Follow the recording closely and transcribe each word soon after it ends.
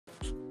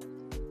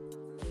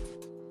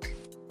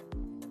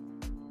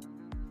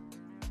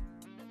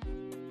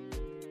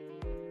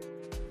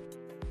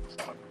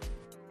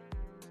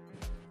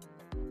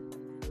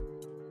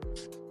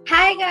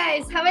Hi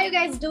guys, how are you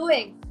guys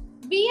doing?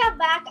 We are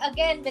back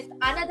again with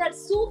another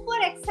super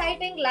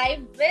exciting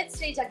live with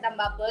Sri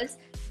Jagdamba Pearls.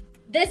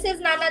 This is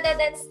none other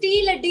than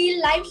Steal a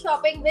Deal live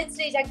shopping with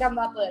Sri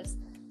Jagdamba Pearls.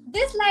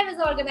 This live is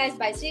organized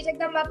by Sri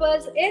Jagdamba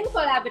Pearls in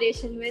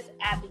collaboration with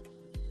Abby.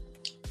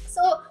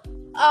 So,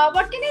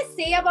 what can I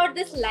say about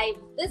this live?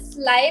 This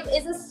live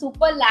is a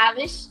super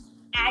lavish,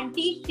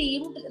 antique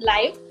themed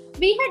live.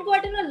 We had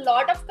gotten a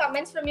lot of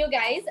comments from you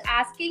guys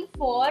asking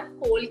for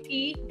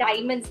Polki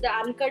Diamonds, the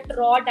uncut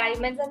raw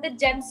diamonds, and the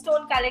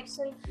gemstone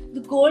collection, the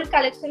gold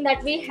collection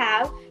that we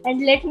have.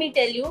 And let me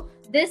tell you,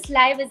 this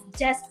live is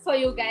just for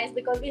you guys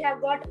because we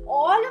have got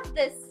all of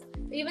this,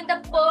 even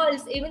the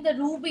pearls, even the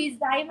rubies,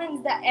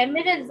 diamonds, the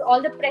emeralds,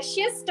 all the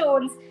precious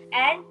stones,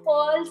 and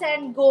pearls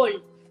and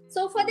gold.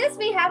 So for this,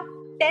 we have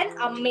 10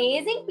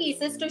 amazing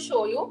pieces to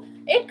show you.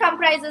 It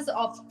comprises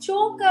of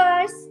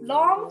chokers,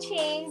 long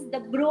chains,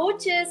 the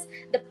brooches,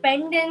 the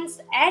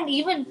pendants, and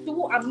even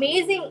 2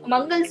 amazing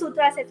Mangal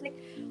Sutra sets.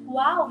 Like,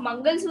 wow,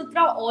 Mangal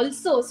Sutra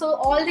also. So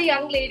all the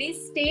young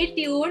ladies, stay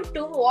tuned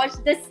to watch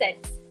this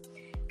sets.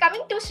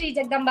 Coming to Sri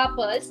Jagdamba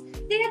Pearls,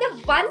 they are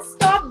the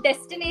one-stop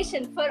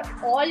destination for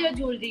all your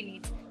jewelry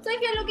needs. So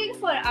if you're looking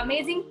for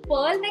amazing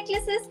pearl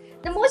necklaces,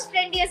 the most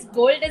trendiest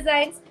gold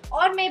designs,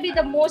 or maybe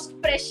the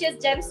most precious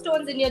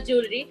gemstones in your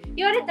jewelry,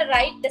 you're at the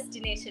right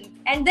destination.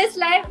 And this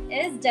live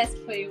is just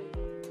for you.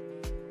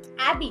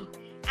 Abby.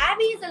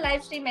 Abby is a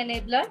live stream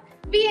enabler.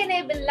 We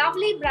enable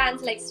lovely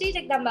brands like Sri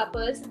Jagdamba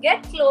Pearls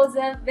get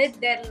closer with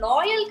their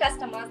loyal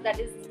customers, that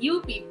is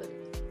you people.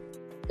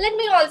 Let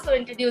me also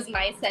introduce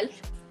myself.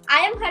 I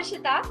am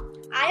Harshita.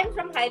 I am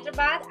from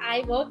Hyderabad.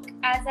 I work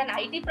as an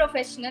IT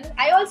professional.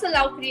 I also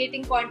love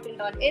creating content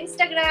on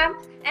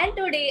Instagram. And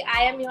today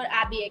I am your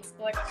Abby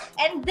expert.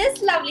 And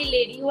this lovely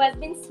lady who has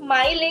been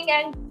smiling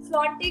and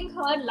flaunting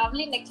her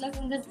lovely necklace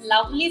in this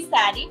lovely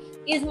saree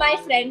is my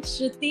friend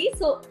Shruti.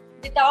 So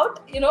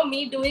without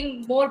me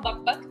doing more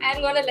buck,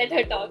 I'm gonna let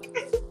her talk.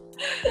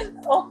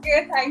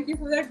 Okay, thank you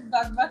for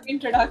that buck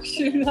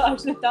introduction,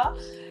 Harshita.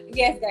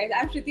 Yes, guys,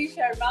 I'm Shruti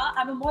Sharma.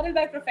 I'm a model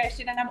by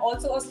profession and I'm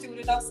also a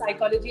student of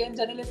psychology and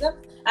journalism.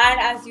 And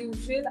as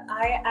usual,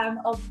 I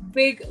am a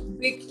big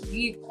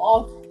geek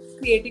of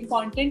creating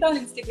content on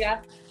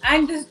Instagram.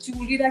 And this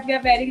jewelry that we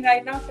are wearing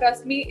right now,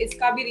 trust me,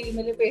 iska bhi reel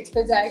mere page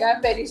pe jayega.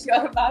 I'm very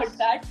sure about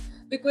that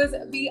because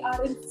we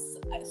are in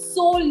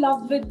so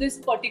love with this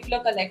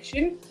particular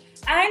collection.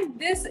 And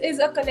this is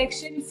a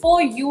collection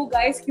for you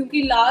guys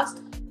because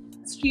last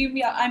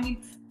stream,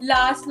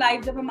 last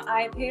live जब हम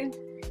आए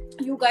थे,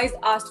 you guys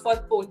asked for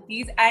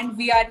polkis and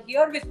we are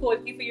here with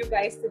polki for you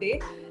guys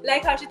today.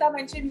 Like Harshita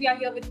mentioned, we are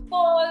here with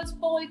pearls,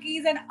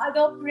 polkis and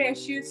other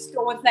precious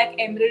stones like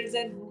emeralds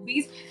and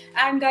rubies.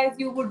 And guys,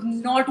 you would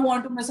not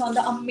want to miss on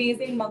the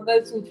amazing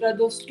Mangal Sutra,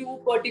 those 2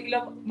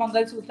 particular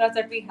Mangal Sutras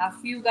that we have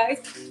for you guys.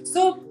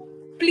 So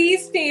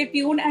please stay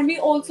tuned. And we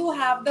also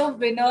have the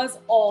winners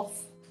of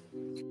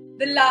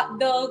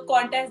the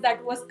contest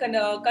that was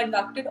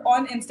conducted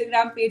on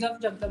Instagram page of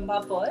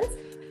Jagdamba Pearls.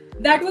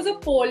 That was a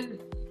poll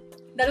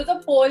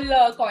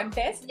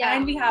contest,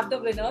 and we have the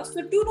winners.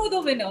 So to know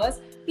the winners,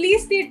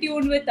 please stay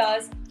tuned with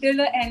us till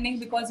the ending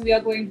because we are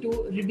going to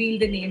reveal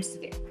the names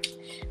today.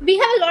 We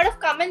have a lot of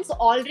comments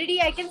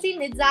already. I can see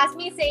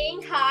Nidzasmi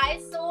saying hi.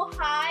 So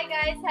hi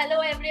guys,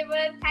 hello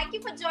everyone. Thank you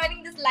for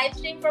joining this live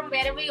stream from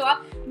wherever you are.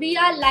 We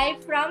are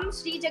live from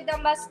Sri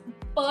Jagdamba's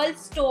Pearl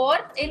store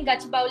in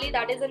Gachibowli,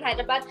 that is in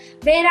Hyderabad.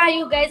 Where are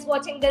you guys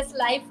watching this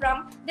live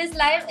from? This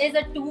live is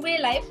a 2-way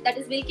live. That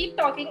is, we'll keep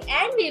talking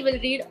and we will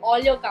read all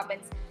your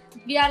comments.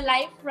 We are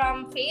live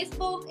from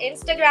Facebook,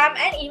 Instagram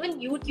and even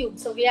YouTube.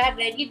 So we are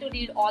ready to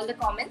read all the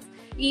comments.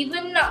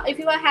 Even if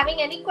you are having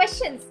any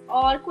questions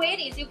or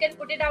queries, you can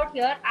put it out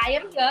here. I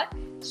am here,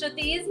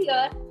 Shruti is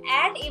here,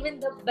 and even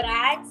the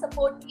brand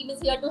support team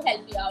is here to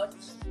help you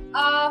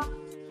out.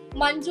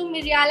 Manju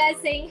Miryala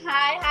is saying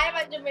hi. Hi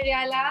Manju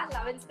Miryala.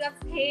 Love and Scrubs.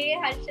 Hey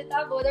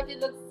Harshita, both of you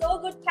look so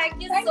good.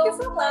 Thank you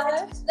so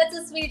much. That's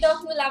so sweet of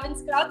you, Love and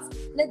Scrubs.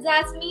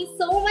 Nidzasmi,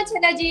 so much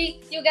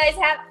energy you guys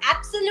have.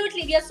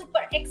 Absolutely, we are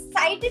super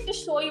excited to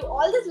show you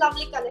all this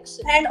lovely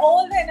collection. And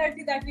all the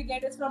energy that we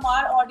get is from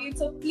our audience.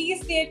 So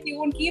please stay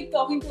tuned, keep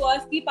talking to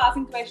us, keep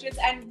asking questions,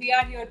 and we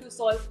are here to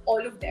solve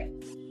all of them.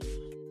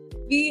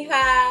 We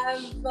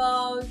have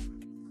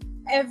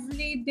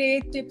Everyday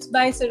Tips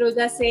by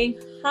Saroja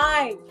saying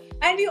hi.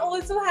 And we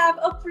also have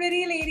a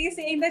pretty lady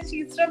saying that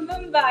she's from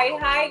Mumbai.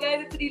 Hi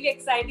guys, it's really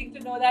exciting to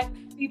know that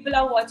people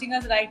are watching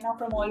us right now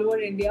from all over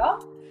India.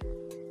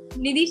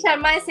 Nidhi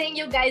Sharma is saying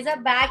you guys are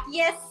back.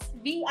 Yes,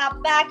 we are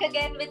back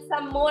again with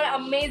some more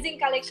amazing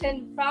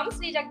collection from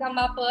Sri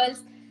Jagdamba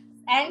Pearls.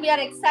 And we are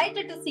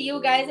excited to see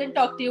you guys and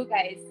talk to you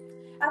guys.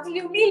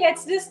 Absolutely.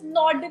 Let's just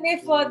not delay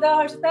further.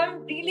 Harshita,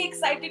 I'm really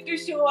excited to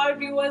show our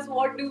viewers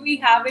what do we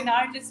have in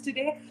our list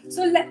today.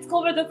 So let's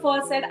go with the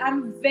first set.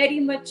 I'm very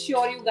much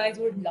sure you guys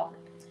would love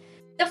it.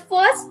 The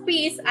first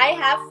piece I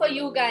have for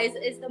you guys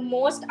is the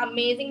most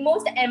amazing,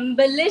 most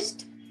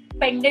embellished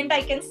pendant,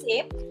 I can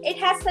say. It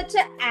has such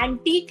an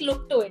antique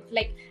look to it.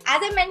 Like,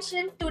 as I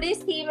mentioned, today's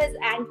theme is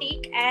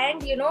antique,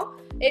 and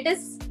it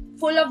is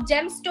full of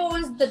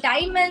gemstones, the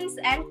diamonds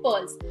and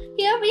pearls.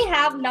 Here we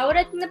have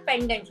Navaratna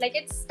pendant. Like,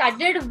 it's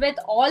studded with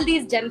all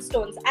these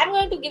gemstones. I'm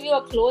going to give you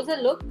a closer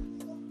look.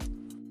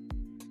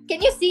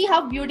 Can you see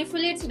how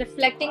beautifully it's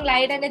reflecting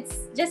light and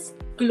it's just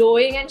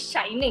glowing and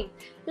shining?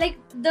 Like,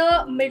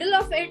 the middle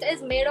of it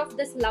is made of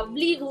this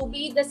lovely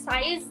ruby. The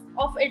size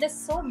of it is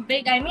so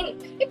big. I mean,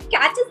 it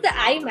catches the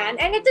eye, man.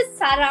 And it is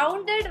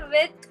surrounded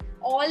with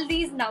all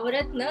these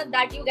Navaratna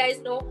that you guys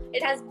know.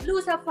 It has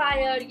blue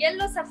sapphire,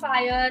 yellow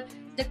sapphire,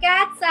 the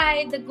cat's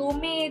eye, the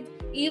gomid,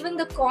 even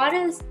the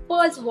corals,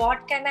 pearls.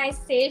 What can I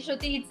say,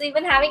 Shruti? It's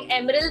even having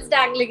emeralds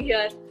dangling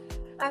here.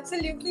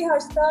 Absolutely,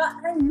 Harshita.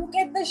 And look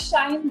at the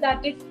shine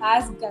that it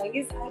has,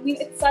 guys. I mean,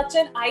 it's such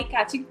an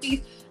eye-catching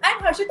piece.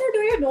 And Harshita, do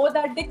you know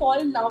that they call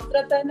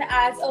Navratna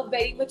as a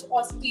very much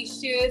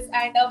auspicious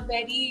and a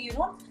very,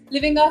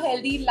 living a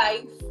healthy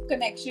life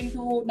connection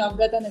to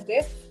Navratna it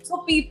is. So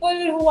people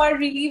who are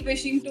really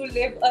wishing to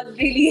live a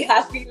really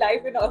happy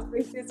life and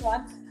auspicious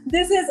one,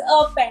 this is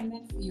a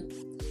pendant for you.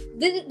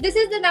 This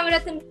is the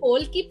Navaratna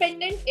Polki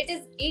pendant. It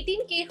is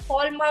 18K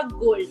hallmark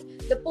gold.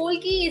 The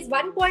Polki is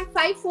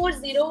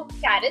 1.540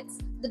 carats.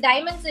 The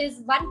diamonds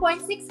is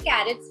 1.6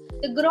 carats.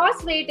 The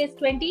gross weight is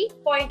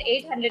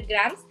 20.800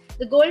 grams.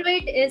 The gold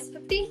weight is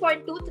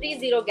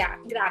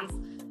 15.230 grams.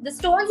 The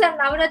stones are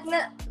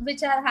Navaratna,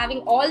 which are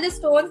having all the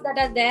stones that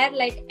are there,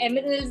 like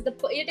emeralds.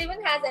 It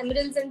even has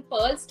emeralds and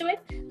pearls to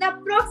it. The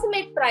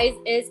approximate price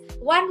is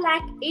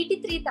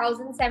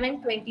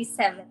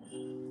 1,83,727.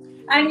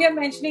 And we are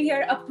mentioning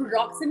here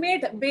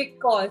approximate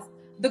because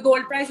the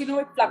gold price, it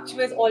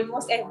fluctuates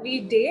almost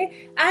every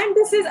day. And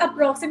this is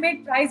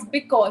approximate price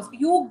because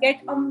you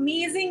get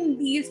amazing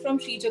deals from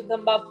Sri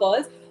Jagdamba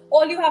Pearls.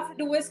 All you have to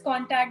do is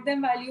contact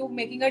them while you're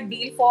making a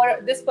deal for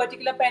this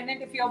particular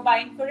pendant if you're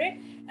buying for it.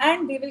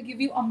 And they will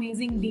give you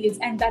amazing deals.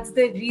 And that's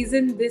the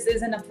reason this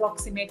is an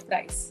approximate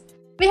price.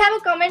 We have a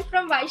comment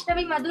from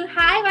Vaishnavi Madhur.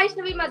 Hi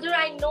Vaishnavi Madhur,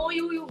 I know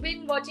you've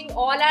been watching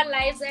all our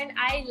lives and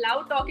I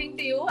love talking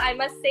to you, I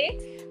must say.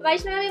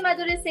 Vaishnavi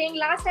Madhur is saying,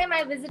 last time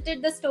I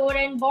visited the store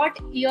and bought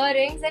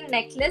earrings and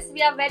necklace.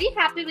 We are very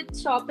happy with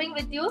shopping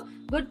with you.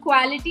 Good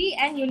quality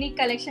and unique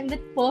collection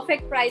with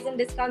perfect price and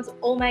discounts.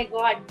 Oh my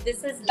god,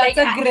 this is That's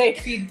a great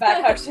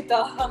feedback,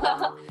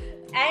 Harshita.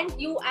 And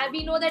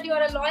we know that you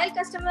are a loyal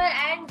customer,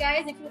 and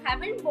guys, if you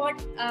haven't bought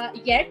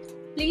yet,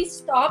 please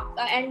stop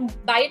and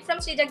buy it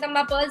from Sri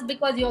Jagdamba Pearls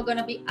because you're going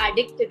to be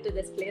addicted to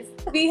this place.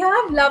 We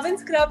have Love and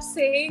Scrub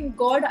saying,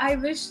 God, I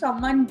wish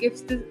someone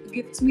gifts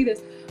me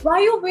this. Why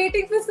are you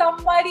waiting for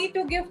somebody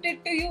to gift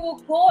it to you?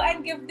 Go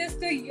and give this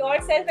to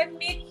yourself and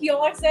make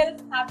yourself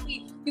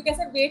happy. You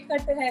कैसे wait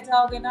करते रह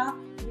जाओगे ना?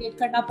 Wait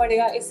करना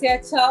पड़ेगा. इससे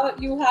अच्छा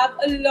you have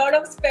a lot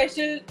of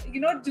special,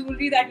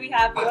 jewelry that we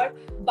have here.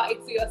 Buy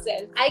it for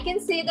yourself. I can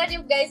say that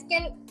you guys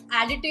can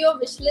add it to your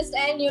wish list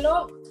and,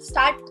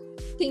 start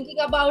thinking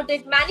about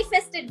it.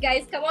 Manifest it,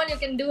 guys. Come on, you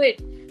can do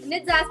it.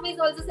 Nids Asmi is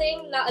also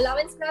saying Love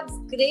and Scrub's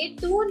great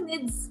too,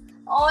 Nids,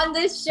 on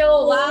this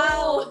show.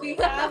 Wow. We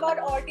have our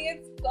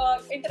audience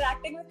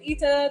interacting with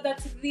each other.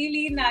 That's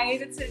really nice.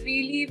 It's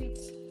really,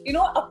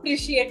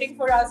 appreciating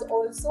for us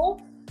also.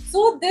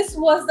 So this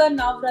was the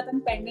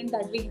Navratna pendant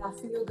that we have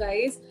for you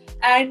guys.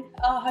 And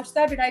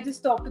Harshita, did I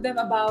just talk to them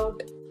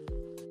about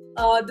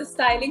the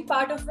styling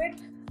part of it?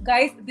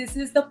 Guys, this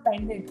is the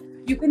pendant.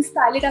 You can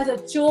style it as a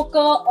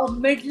choker, a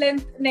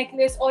mid-length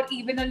necklace, or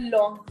even a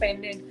long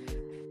pendant.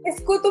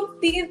 इसको तुम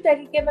 3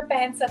 तरीके में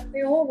पहन सकते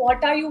हो.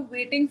 What are you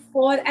waiting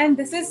for? And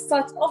this is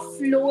such a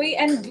flowy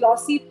and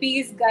glossy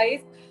piece,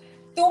 guys.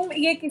 तुम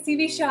ये किसी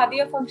भी शादी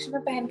या फंक्शन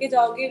में पहन के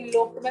जाओगे,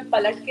 लोग तुम्हें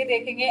पलट के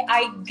देखेंगे.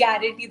 I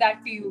guarantee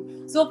that to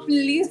you. So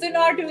please do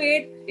not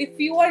wait. If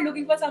you are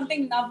looking for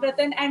something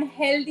Navratna and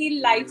healthy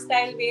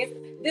lifestyle based,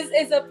 this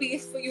is a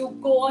piece for you.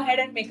 Go ahead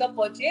and make a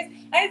purchase,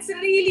 and it's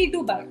really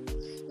to buy.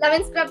 Love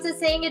and Scrubs is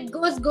saying it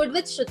goes good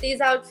with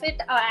Shruti's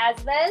outfit as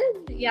well.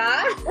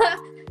 Yeah,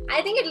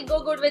 I think it'll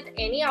go good with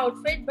any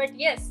outfit, but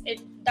yes,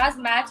 it does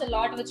match a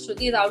lot with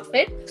Shruti's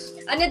outfit.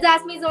 Anid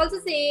Asmi is also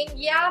saying,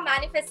 yeah,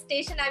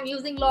 manifestation. I'm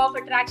using law of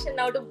attraction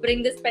now to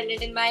bring this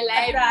pendant in my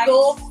life. Attract.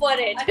 Go for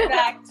it.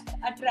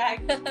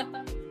 Attract.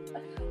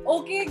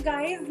 Okay,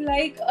 guys,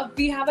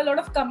 we have a lot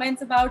of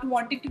comments about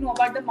wanting to know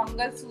about the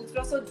Mangal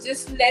Sutra, so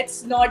just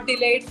let's not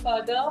delay it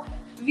further.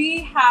 We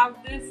have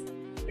this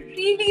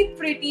really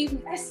pretty,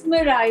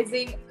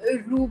 mesmerizing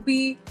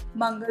ruby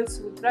Mangal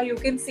Sutra. You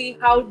can see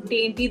how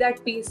dainty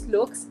that piece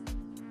looks.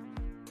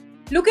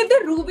 Look at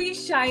the ruby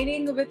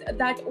shining with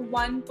that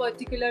one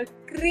particular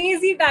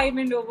crazy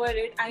diamond over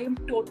it. I am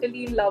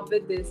totally in love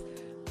with this.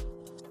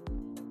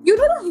 You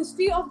know the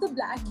history of the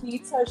black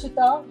beads,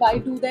 Harshita? Why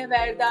do they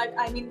wear that?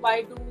 I mean,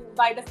 why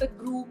does the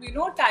groom,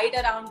 tie it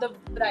around the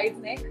bride's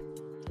neck?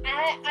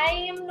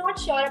 I am not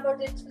sure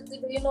about it.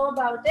 Do you know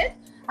about it?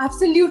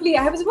 Absolutely.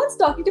 I was once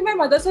talking to my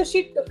mother, so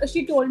she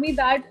told me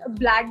that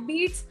black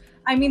beads,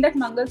 that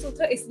Mangal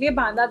Sutra, isliye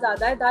banda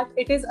jata hai that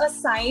it is a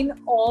sign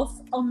of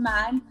a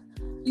man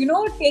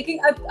taking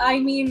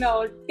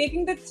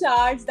the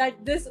charge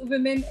that this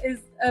woman is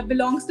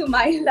belongs to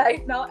my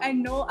life now,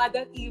 and no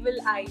other evil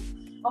eye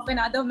of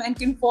another man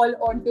can fall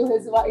onto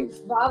his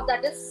wife. Wow,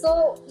 that is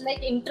so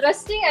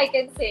interesting, I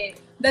can say.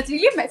 That's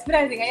really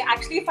mesmerizing. I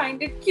actually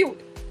find it cute.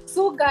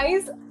 So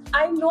guys,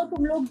 I know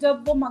तुम लोग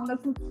जब वो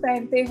मंगलसूत्र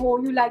पहनते हो,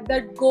 you like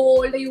that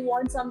gold, you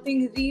want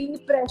something really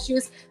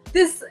precious.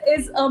 This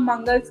is a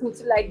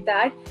mangalsutra like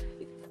that.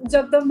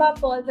 Jagdamba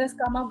Pearls has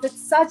come up with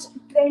such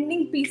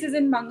trending pieces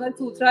in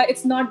Mangalsutra.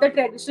 It's not the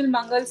traditional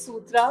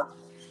Mangalsutra.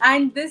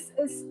 And this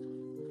is...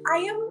 I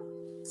am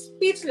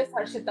speechless,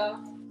 Harshita.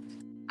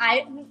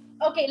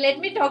 Okay, let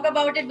me talk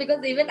about it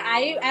because even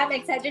I am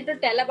excited to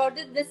tell about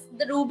it.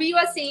 The ruby you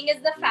are seeing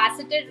is the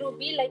faceted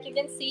ruby. Like you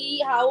can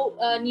see how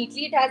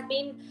neatly it has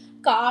been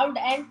carved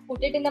and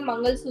put it in the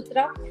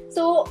Mangalsutra.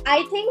 So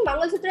I think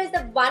Mangalsutra is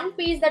the one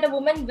piece that a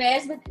woman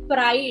wears with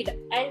pride,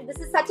 and this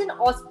is such an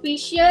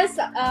auspicious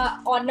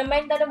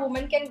ornament that a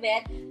woman can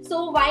wear.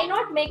 So why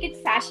not make it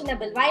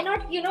fashionable? Why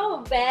not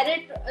wear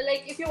it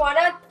like if you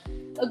wanna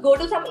go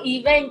to some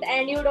event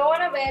and you don't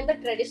want to wear the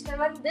traditional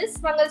one, this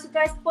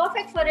Mangalsutra is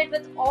perfect for it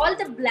with all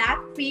the black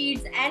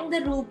beads and the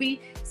ruby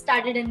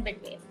studded in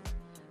between.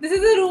 This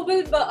is a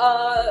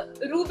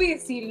ruby.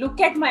 See,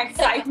 look at my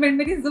excitement.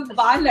 मेरी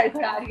ज़ुबान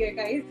लड़खड़ा रही है,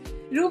 guys.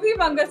 Ruby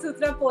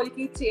Mangalsutra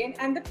Polki chain,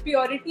 and the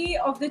purity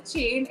of the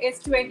chain is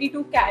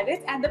 22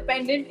 carats and the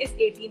pendant is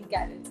 18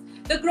 carats.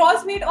 The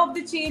gross weight of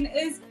the chain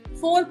is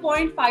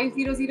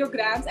 4.500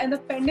 grams and the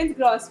pendant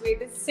gross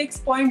weight is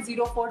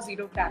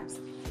 6.040 grams.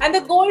 And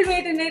the gold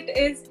weight in it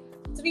is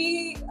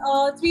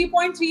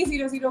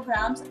 3.300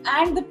 grams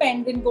and the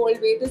pendant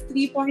gold weight is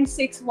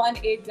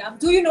 3.618 grams.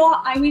 Do you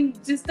know,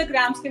 just the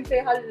grams can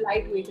say how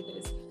lightweight it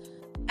is.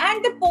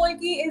 And the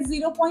Polki is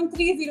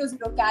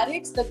 0.300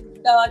 carats. The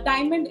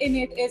diamond in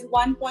it is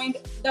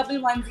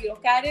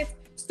 1.110 carats.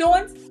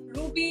 Stones,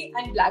 ruby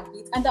and black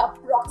beads. And the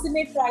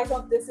approximate price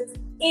of this is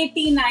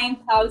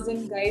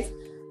 89,000, guys.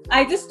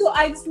 I just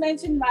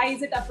mentioned why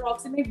is it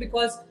approximate,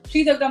 because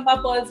Sri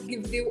Jagdamba Pearls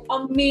gives you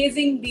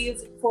amazing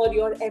deals for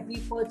your every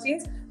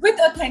purchase with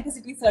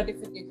authenticity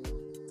certificate.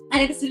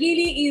 And it's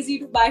really easy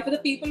to buy. For the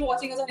people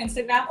watching us on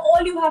Instagram,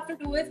 all you have to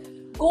do is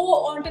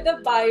go onto the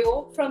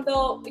bio from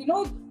the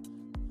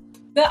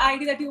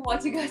ID that you're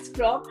watching us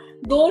from.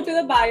 Go to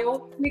the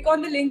bio, click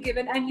on the link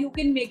given and you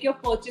can make your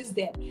purchase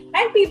there.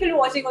 And people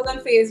watching us on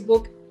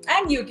Facebook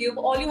and YouTube,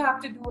 all you have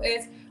to do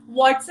is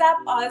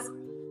WhatsApp us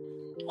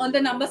on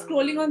the number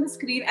scrolling on the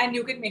screen and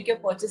you can make your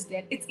purchase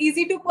there. It's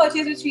easy to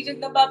purchase with Sri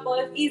Jagdamba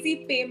Pearls,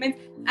 easy payment,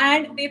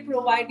 and they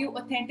provide you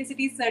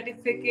authenticity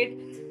certificate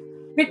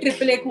with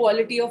AAA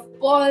quality of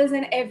pearls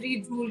and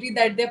every jewelry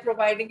that they're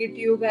providing it to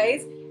you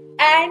guys.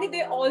 And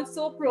they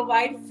also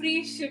provide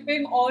free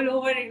shipping all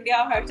over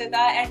India, Harshita,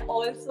 and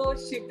also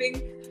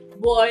shipping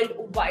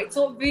worldwide.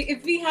 So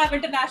if we have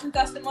international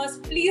customers,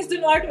 please do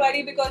not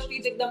worry because Sri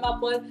Jagdamba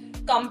Pearls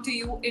come to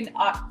you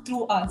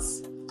through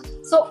us.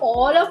 So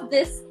all of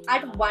this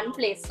at one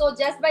place. So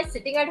just by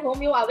sitting at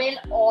home, you avail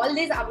all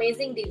these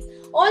amazing deals.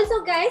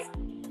 Also, guys,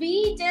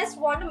 we just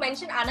want to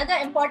mention another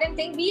important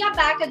thing. We are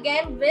back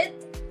again with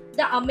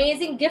the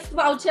amazing gift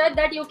voucher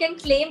that you can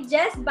claim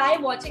just by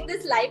watching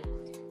this live.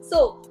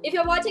 So if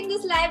you're watching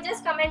this live,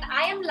 just comment,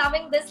 I am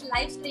loving this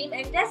live stream,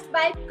 and just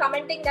by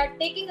commenting that,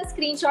 taking a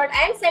screenshot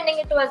and sending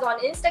it to us on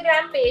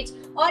Instagram page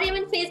or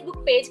even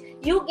Facebook page,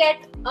 you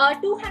get a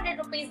 200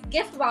 rupees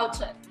gift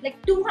voucher.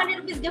 Like 200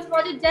 rupees gift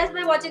voucher just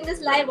by watching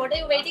this live. What are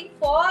you waiting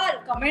for?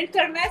 Comment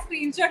करना है,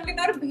 screenshot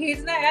लेना और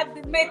भेजना है.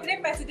 दिन में इतने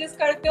messages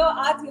करते हो,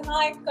 आज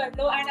यहाँ एक कर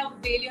लो and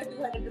avail your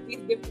 200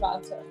 rupees gift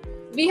voucher.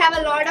 We have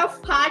a lot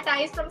of heart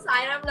eyes from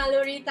Sairam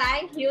Naluri.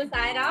 Thank you,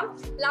 Sairam.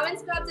 Love and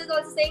Scrubs is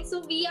also saying,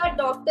 so we are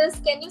doctors.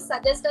 Can you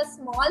suggest us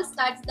small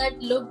studs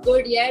that look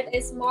good yet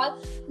is small?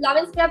 Love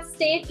and Scrubs,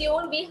 stay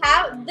tuned. We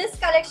have this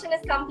collection is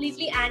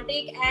completely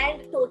antique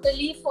and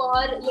totally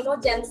for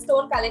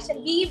gemstone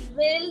collection. We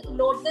will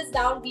note this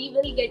down. We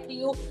will get to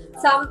you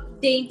some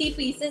dainty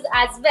pieces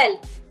as well.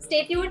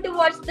 Stay tuned to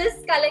watch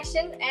this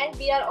collection, and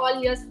we are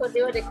all ears for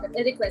your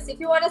requests. If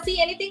you want to see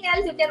anything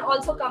else, you can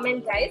also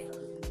comment, guys.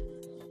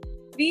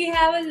 We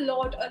have a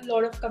lot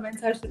of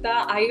comments, Harshita.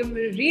 I am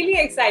really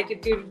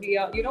excited to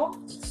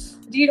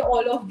read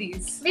all of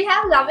these. We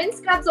have Love and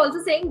Scrubs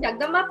also saying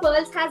Jagdamba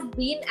Pearls has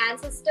been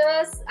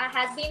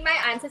my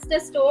ancestor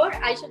store,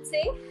 I should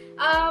say.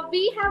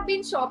 We have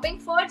been shopping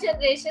 4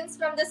 generations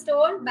from the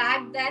store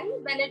back then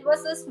when it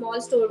was a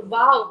small store.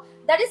 Wow,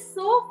 that is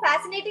so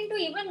fascinating to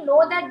even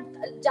know that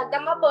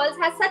Jagdamba Pearls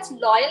has such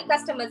loyal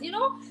customers.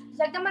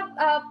 Jagdamba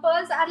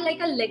Pearls are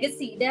like a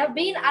legacy. They have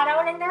been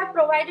around and they have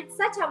provided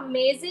such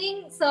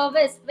amazing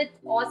service with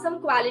awesome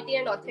quality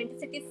and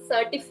authenticity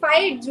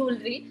certified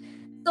jewelry.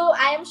 So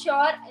I am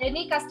sure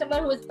any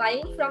customer who is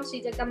buying from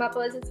Sri Jagdamba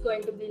Pearls is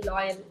going to be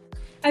loyal.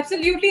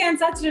 Absolutely, and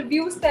such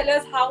reviews tell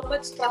us how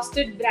much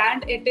trusted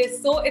brand it is.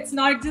 So it's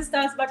not just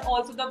us, but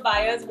also the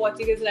buyers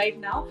watching us right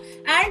now.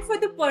 And for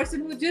the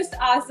person who just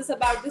asked us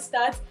about the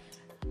studs,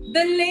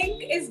 The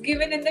link is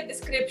given in the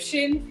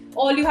description.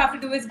 All you have to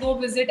do is go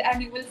visit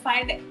and you will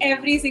find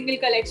every single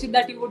collection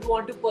that you would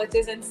want to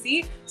purchase and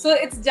see. So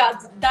it's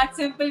just that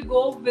simple.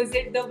 Go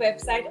visit the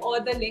website or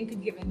the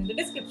link given in the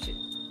description.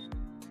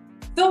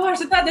 So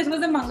Harshita, this was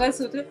the Mangal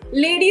Sutra.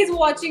 Ladies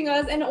watching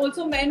us and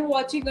also men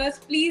watching us,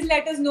 please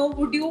let us know,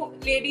 would you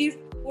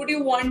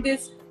want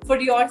this for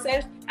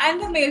yourself?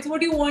 And the males,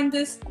 would you want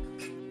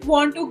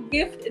to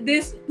gift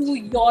this to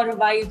your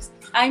wives?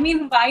 I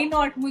mean, why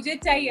not? मुझे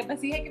चाहिए,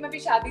 बस ये है कि मैं अभी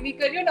शादी नहीं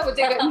कर रही हूँ ना,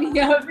 मुझे करनी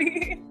है अभी.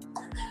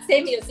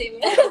 Same here.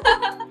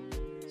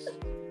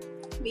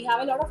 We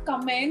have a lot of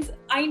comments.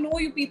 I know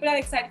you people are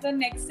excited for the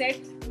next set.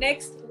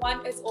 Next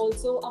one is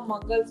also a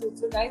Mangal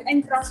Sutra, guys.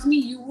 And trust me,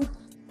 you would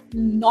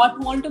not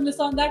want to miss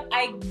on that.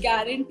 I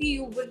guarantee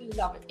you will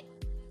love it.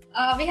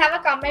 We have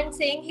a comment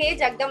saying, hey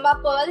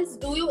Jagdamba Pearls,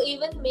 do you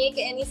even make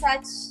any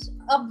such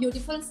a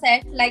beautiful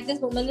set like this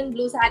woman in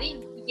blue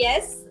saree?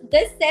 Yes,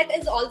 this set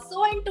is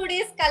also in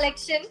today's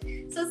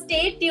collection. So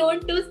stay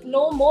tuned to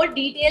know more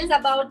details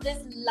about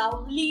this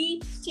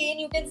lovely chain.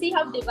 You can see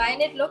how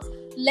divine it looks.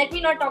 Let me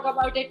not talk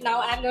about it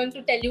now. I'm going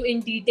to tell you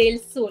in detail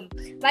soon.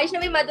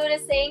 Vaishnavi Madhur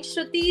is saying,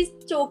 Shruti's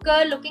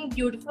choker looking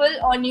beautiful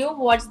on you.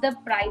 What's the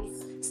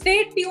price?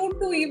 Stay tuned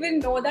to even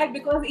know that,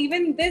 because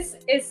even this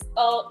is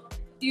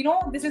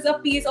this is a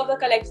piece of the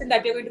collection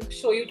that we're going to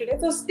show you today.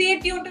 So stay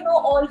tuned to know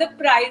all the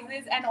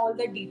prices and all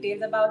the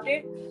details about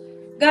it.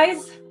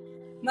 Guys,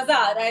 maza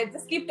aa raha hai.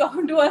 Just keep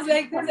talking to us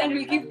like this and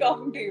we'll keep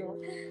talking to you.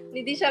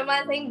 Nidhi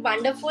Sharma is saying,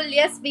 wonderful.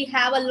 Yes, we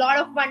have a lot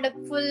of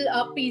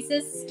wonderful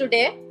pieces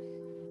today.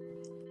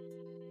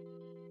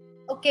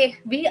 Okay,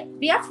 we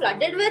are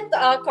flooded with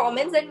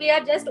comments and we are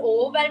just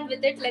overwhelmed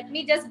with it. Let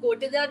me just go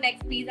to the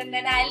next piece and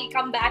then I'll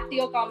come back to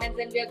your comments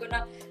and we are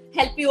gonna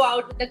help you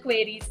out with the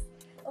queries.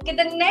 Okay,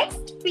 the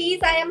next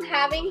piece I am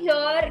having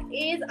here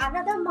is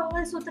another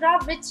Mangal Sutra,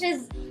 which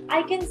is,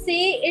 I can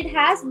say, it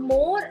has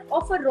more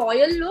of a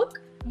royal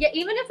look. Yeah,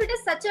 even if it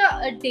is such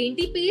a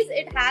dainty piece,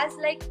 it has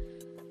like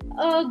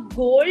a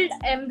gold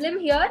emblem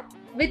here,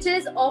 which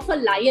is of a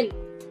lion.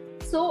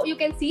 So you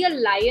can see a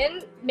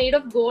lion made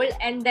of gold,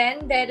 and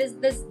then there is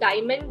this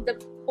diamond, the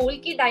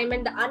Polki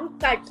diamond, the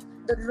uncut,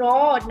 the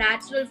raw,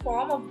 natural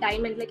form of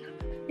diamond. Like,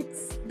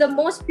 it's the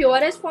most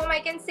purest form, I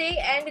can say,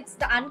 and it's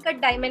the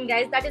uncut diamond,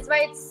 guys. That is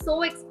why it's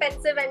so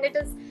expensive, and it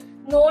is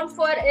known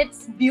for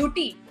its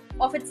beauty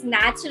of its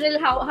natural,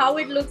 how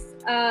it looks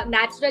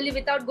naturally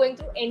without going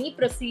through any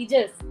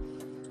procedures.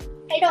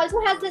 It also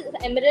has this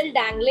emerald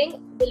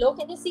dangling below.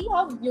 Can you see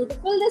how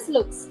beautiful this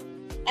looks?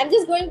 I'm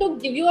just going to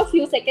give you a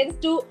few seconds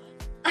to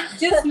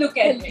just look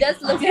at it.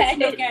 Just look at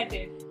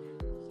it.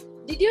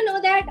 Did you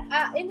know that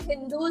in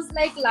Hindus,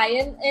 like,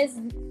 lion is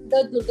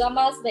the Durga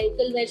Ma's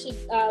vehicle where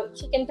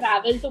she can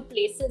travel to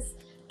places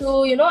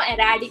to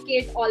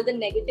eradicate all the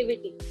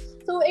negativity.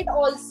 So it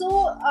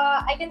also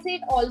I can say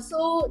it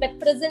also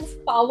represents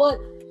power,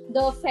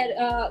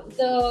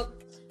 the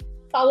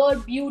power,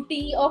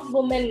 beauty of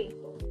women.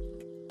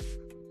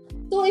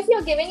 So if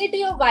you're giving it to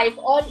your wife,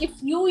 or if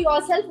you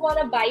yourself want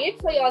to buy it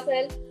for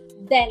yourself,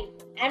 then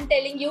I'm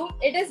telling you,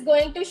 it is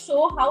going to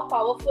show how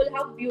powerful,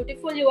 how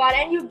beautiful you are,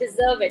 and you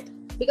deserve it.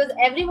 Because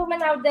every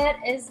woman out there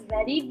is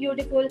very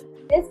beautiful,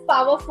 is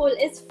powerful,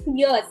 is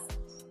fierce.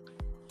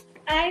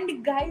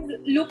 And guys,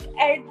 look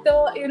at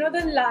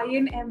the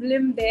lion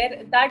emblem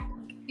there. That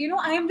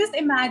I am just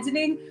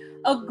imagining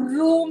a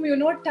groom,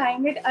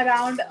 tying it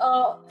around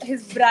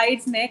his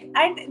bride's neck,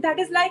 and that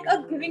is like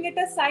giving it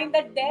a sign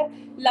that their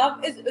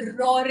love is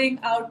roaring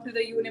out to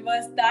the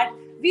universe, that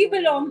we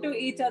belong to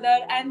each other,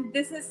 and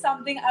this is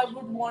something I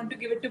would want to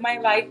give it to my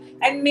wife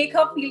and make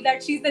her feel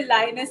that she's the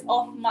lioness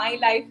of my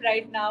life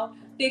right now,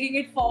 taking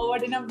it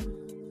forward in a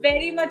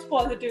very much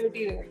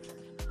positivity way.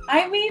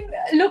 I mean,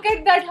 look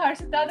at that,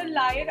 Harshita, the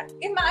lion.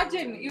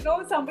 Imagine,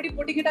 somebody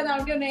putting it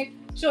around your neck,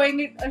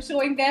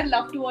 showing their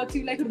love towards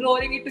you, like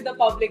roaring it to the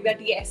public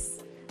that yes,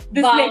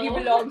 this lady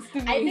belongs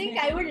to me. I think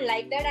I would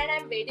like that, and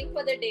I'm waiting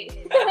for the day.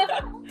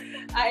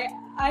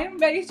 I am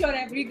very sure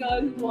every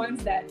girl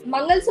wants that.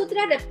 Mangal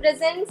Sutra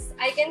represents,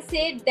 I can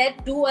say,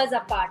 death do us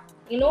apart.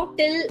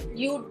 Till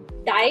you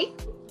die,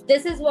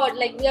 this is what,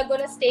 like, we are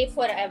gonna stay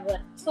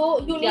forever. So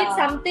you need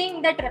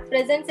something that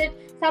represents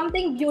it,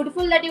 something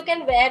beautiful that you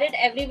can wear it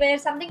everywhere,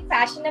 something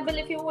fashionable,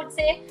 if you would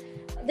say.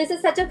 This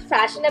is such a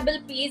fashionable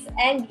piece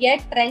and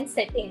yet trend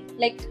setting.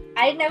 Like,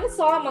 I never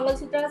saw a Mangal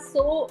Sutra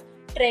so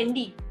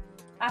trendy.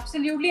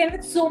 Absolutely, and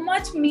with so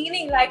much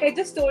meaning. Like I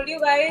just told you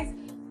guys,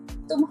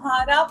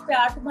 tumhara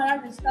pyar,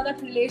 tumhara rishta,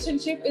 that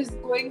relationship is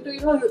going to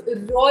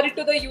roar it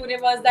to the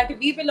universe, that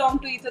we belong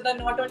to each other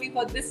not only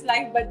for this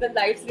life but the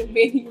lives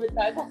remaining with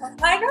us.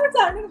 I know it's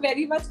sounding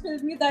very much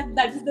filmy,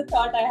 that is the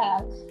thought I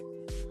have.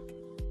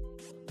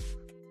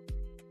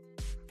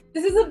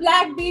 This is a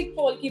black bead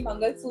Polki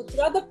Mangal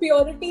Sutra. The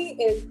purity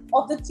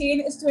of the chain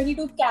is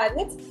 22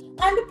 carats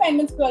and the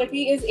pendant's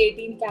purity is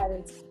 18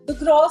 carats. The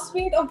gross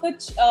weight of the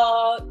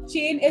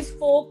chain is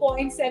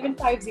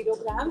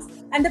 4.750 grams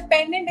and the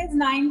pendant is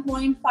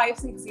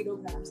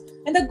 9.560 grams.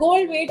 And the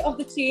gold weight of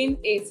the chain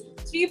is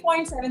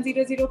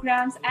 3.700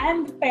 grams,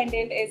 and the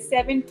pendant is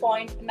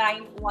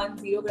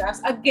 7.910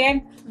 grams.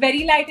 Again,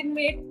 very light in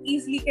weight,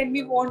 easily can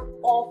be worn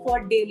or for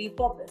daily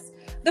purpose.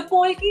 The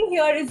Polki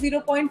here is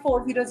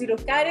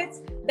 0.400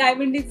 carats,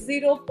 diamond is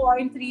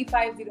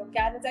 0.350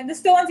 carats, and the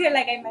stones here,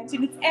 like I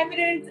mentioned, it's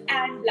emeralds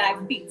and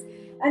black beads.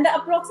 And the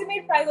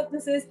approximate price of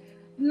this is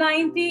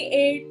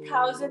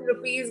 98,000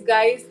 rupees,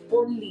 guys,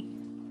 only.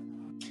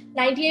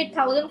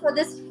 98,000 for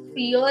this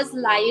fierce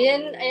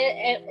lion,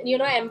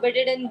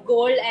 embedded in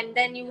gold, and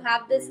then you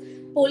have this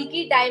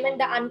Polki diamond,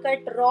 the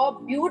uncut raw,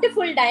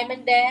 beautiful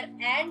diamond there,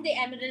 and the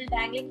emerald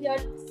dangling here.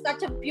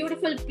 Such a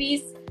beautiful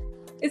piece.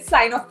 It's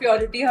sign of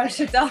purity,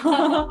 Harshita.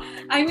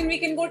 I mean, we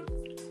can go,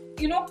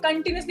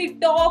 continuously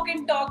talk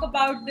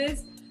about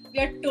this. We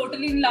are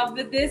totally in love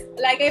with this.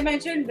 Like I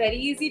mentioned, very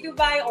easy to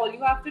buy. All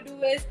you have to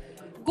do is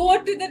go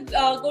to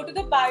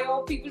the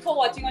bio. People for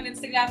watching on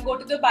Instagram, go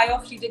to the bio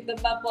of Sri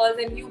Jagdamba Pearls,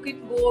 and you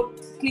can go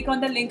click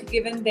on the link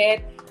given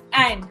there,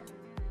 and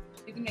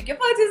you can make your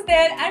purchase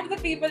there. And to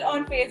the people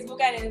on Facebook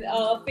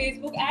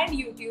and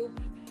YouTube,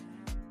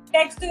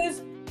 text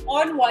us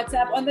on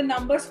WhatsApp on the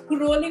number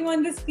scrolling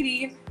on the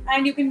screen,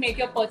 and you can make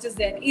your purchase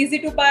there. Easy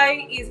to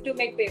buy, easy to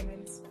make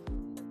payments.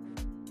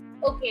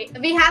 Okay,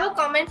 we have a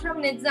comment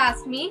from Nidza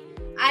Asmi.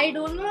 I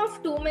don't know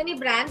of too many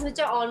brands which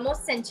are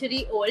almost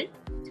century old.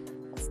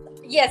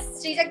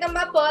 Yes, Sri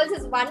Jagdamba Pearls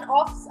is one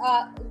of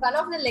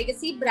the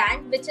legacy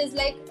brand which is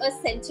like a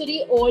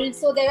century old.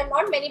 So there are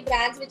not many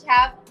brands which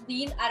have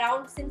been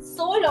around since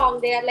so long.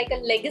 They are like a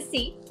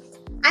legacy.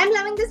 I'm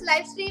loving this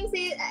live stream.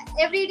 Say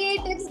everyday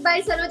tips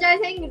by Saroja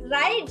saying,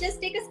 right, just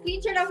take a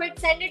screenshot of it,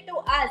 send it to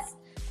us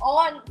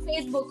on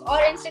Facebook or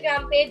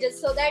Instagram pages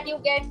so that you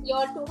get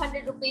your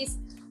 200 rupees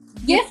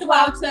gift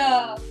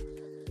voucher.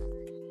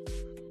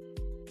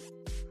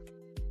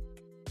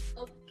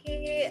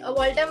 Okay,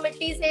 Walter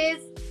Mitti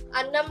says,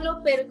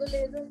 Annamlo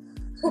Perguledu.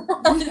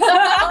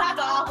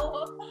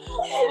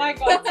 Oh my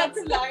god, such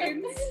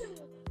lines.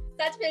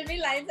 Such filmy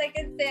lines I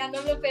can say.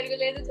 Annamlo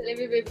Perguledu,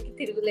 Jalebi Baby ki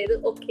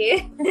Tiruguledu. Okay.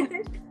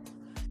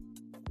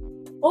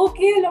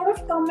 Okay, a lot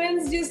of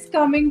comments just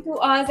coming to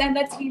us, and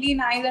that's really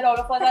nice that all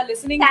of us are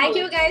listening. Thank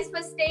you guys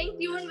for staying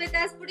tuned with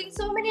us, putting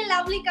so many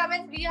lovely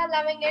comments. We are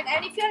loving it.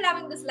 And if you're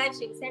loving this live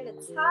stream, send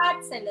us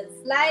hearts, send us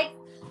likes.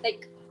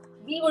 Like,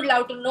 we would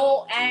love to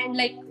know. And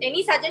like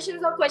any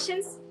suggestions or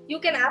questions, you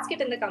can ask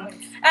it in the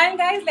comments. And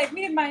guys, let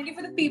me remind you,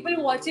 for the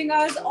people watching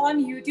us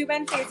on YouTube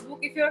and Facebook,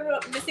 if you're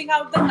missing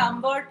out the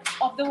number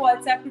of the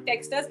WhatsApp to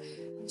text us,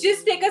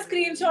 just take a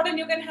screenshot and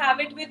you can have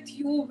it with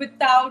you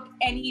without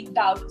any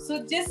doubt.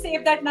 So just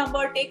save that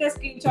number, take a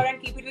screenshot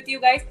and keep it with you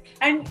guys,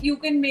 and you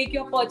can make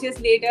your purchase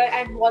later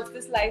and watch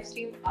this live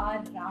stream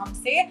aram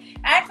se.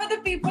 And for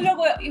the people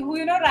who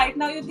right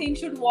now you think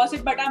should watch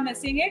it but are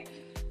missing it,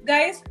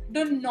 guys,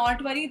 do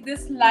not worry,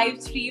 this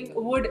live stream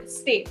would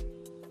stay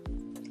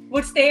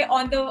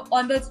on the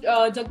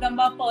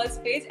Jagdamba Pearls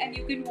page, and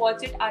you can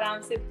watch it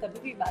aram se kabhi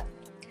bhi baat.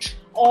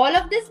 All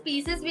of these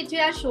pieces which we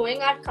are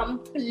showing are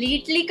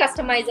completely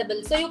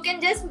customizable. So you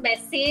can just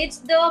message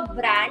the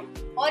brand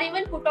or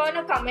even put on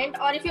a comment,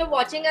 or if you're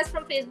watching us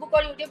from Facebook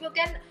or YouTube, you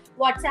can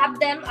WhatsApp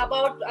them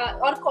about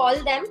or call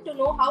them to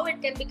know how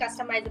it can be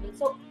customizable.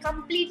 So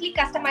completely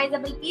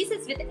customizable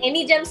pieces with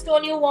any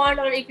gemstone you want,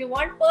 or if you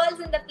want pearls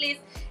in the place,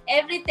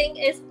 everything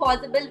is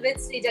possible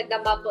with Sri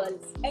Jagdamba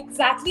Pearls.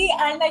 Exactly,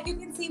 and like you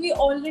can see, we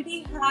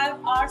already have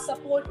our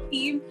support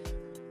team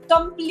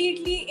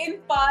completely in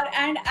par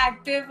and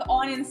active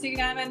on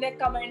Instagram, and they're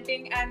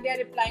commenting and they're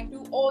replying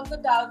to all the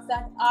doubts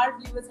that our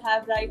viewers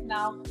have right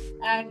now.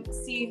 And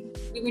see,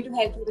 we're going to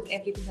help you with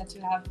everything that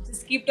you have.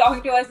 Just keep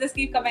talking to us, just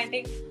keep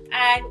commenting,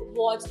 and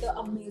watch the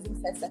amazing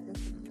sets that we're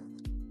seeing.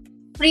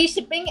 Free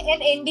shipping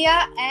in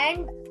India,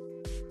 and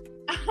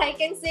I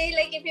can say,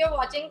 like, if you're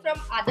watching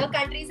from other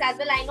countries as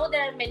well, I know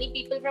there are many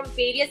people from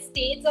various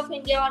states of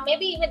India or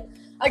maybe even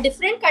a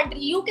different country.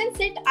 You can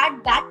sit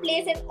at that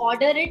place and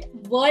order it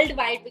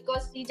worldwide,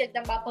 because Sri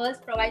Jagdamba Pearls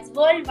provides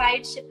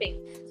worldwide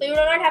shipping. So you do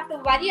not have to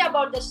worry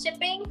about the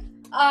shipping,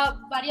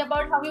 worry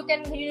about how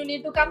you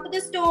need to come to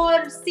the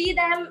store, see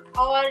them,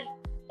 or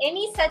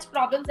any such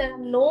problems. There are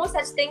no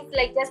such things.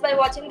 Like, just by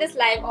watching this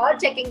live or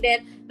checking their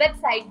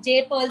website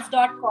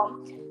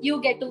jpearls.com,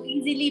 you get to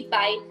easily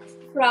buy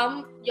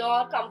from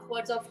your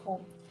comforts of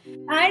home.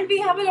 And we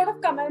have a lot of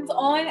comments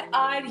on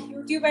our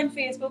YouTube and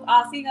Facebook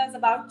asking us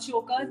about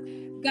chokers.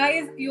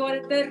 Guys, you're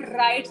at the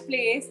right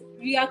place.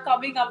 We are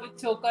coming up with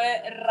choker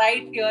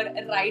right here,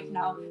 right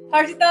now.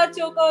 Harshita,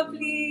 choker,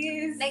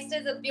 please. Next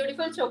is a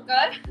beautiful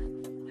choker.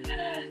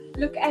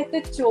 Look at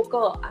the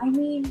choker. I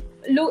mean,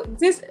 look,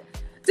 just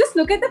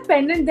look at the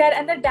pendant there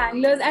and the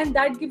danglers, and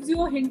that gives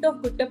you a hint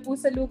of Guttapu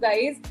Salu,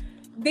 guys.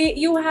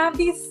 You have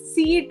these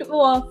seed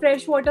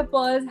freshwater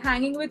pearls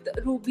hanging with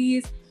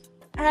rubies,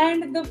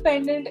 and the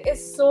pendant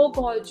is so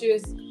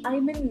gorgeous.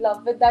 I'm in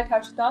love with that,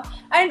 Harshita.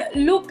 And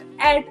look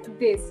at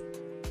this.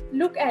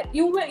 Look at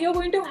you're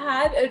going to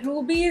have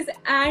rubies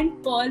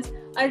and pearls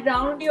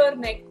around your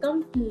neck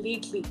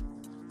completely.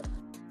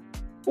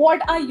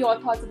 What are your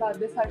thoughts about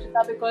this,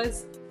 Harshita?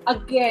 Because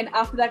again,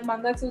 after that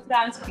Mangal Sutra,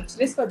 I'm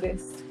speechless for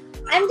this.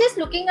 I'm just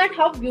looking at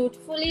how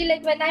beautifully,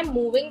 like when I'm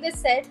moving this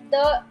set,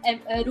 the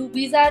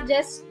rubies are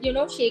just,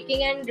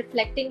 shaking and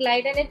reflecting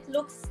light, and it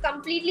looks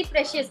completely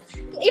precious.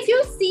 If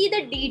you see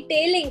the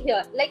detailing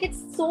here, like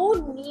it's so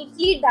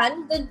neatly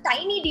done, the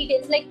tiny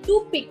details, like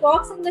two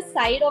peacocks on the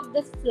side of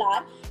this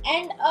flower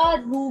and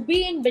a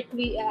ruby in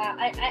between.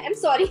 I'm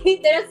sorry,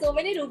 there are so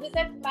many rubies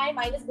that my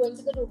mind is going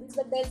to the rubies,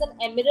 but there's an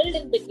emerald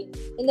in between,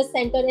 in the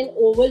center, in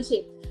oval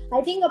shape.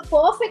 I think a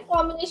perfect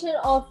combination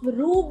of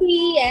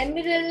ruby,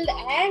 emerald,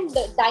 and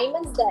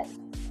diamonds there.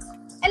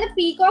 And the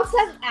peacocks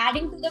are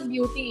adding to the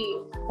beauty.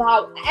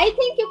 Wow. I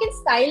think you can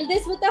style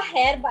this with a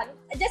hair bun.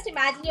 Just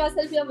imagine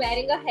yourself, you're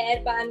wearing a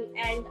hair bun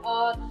and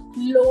a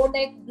low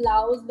neck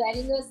blouse,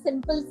 wearing a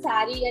simple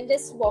sari, and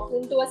just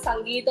walking to a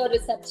Sangeet or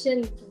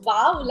reception.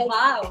 Wow.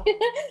 Wow.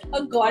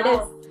 A goddess.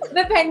 Wow.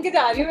 मैं पहन के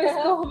जा रही हूँ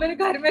इसको, मेरे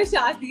घर में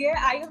शादी है.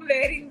 I am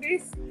wearing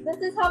this. This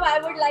is how I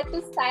would like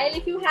to style.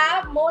 If you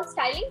have more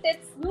styling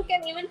tips, you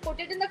can even put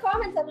it in the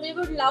comments, and we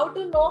would love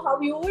to know how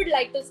you would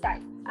like to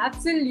style.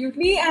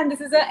 Absolutely, and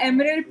this is an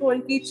emerald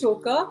polki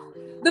choker.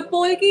 The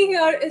polki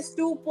here is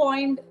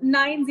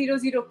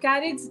 2.900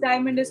 carats,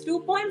 diamond is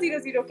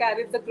 2.00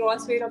 carats, the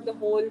gross weight of the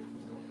whole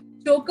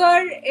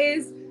choker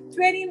is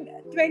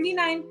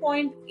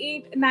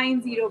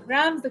 29.890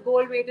 grams, the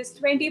gold weight is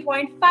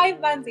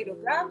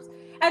 20.510 grams,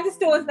 and the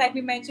stones, like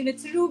we mentioned,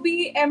 it's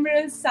ruby,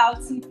 emerald,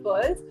 South Sea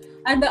pearls,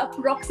 and the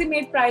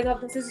approximate price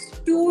of this is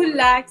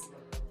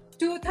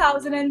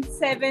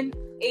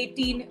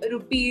 2,02,718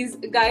 rupees.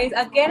 Guys,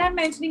 again I'm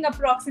mentioning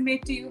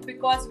approximate to you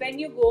because when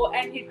you go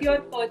and hit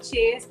your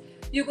purchase,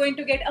 you're going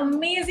to get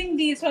amazing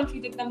deals from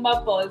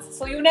Jagdamba pearls.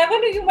 So you never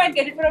know, you might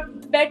get it for a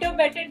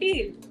better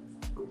deal.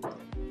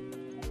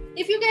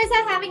 If you guys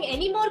are having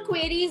any more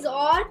queries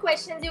or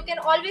questions, you can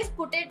always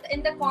put it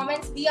in the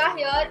comments. We are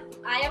here.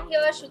 I am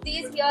here.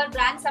 Shruti is here.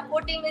 Brand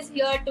support team is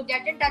here to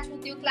get in touch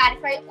with you,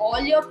 clarify all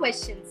your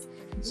questions.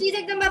 Sri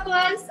Jagdamba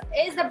Pearls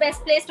is the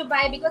best place to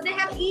buy because they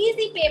have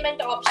easy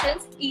payment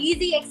options,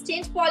 easy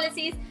exchange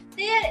policies.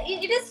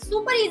 It is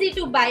super easy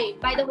to buy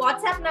by the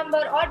WhatsApp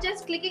number or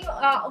just clicking,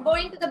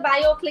 going to the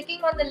bio,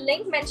 clicking on the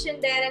link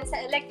mentioned there and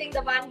selecting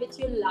the one which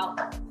you love.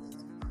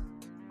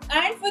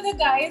 And for the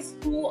guys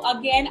who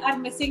again are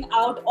missing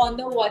out on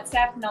the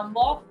WhatsApp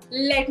number,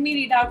 let me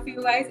read out for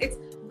you guys. It's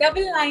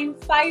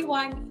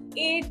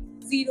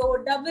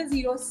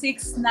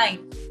 9951800069.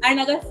 And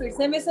अगर फिर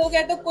से miss हो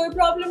गया तो कोई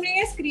problem नहीं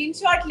है,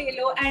 screenshot ले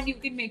लो and you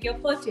can make your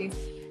purchase.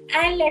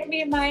 And let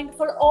me remind,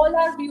 for all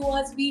our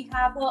viewers, we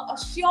have a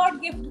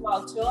assured gift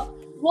voucher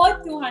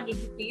worth 200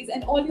 rupees,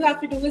 and all you have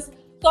to do is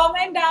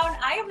comment down,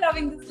 I am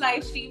loving this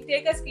live stream,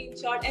 take a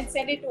screenshot and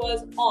send it to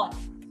us on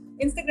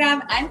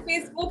Instagram and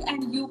Facebook,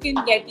 and you can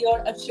get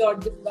your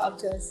assured gift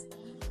vouchers.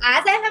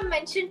 As I have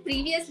mentioned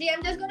previously,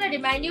 I'm just going to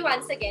remind you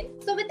once again.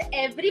 So with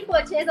every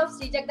purchase of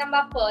Sri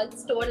Jagdamba Pearl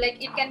store, like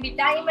it can be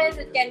diamonds,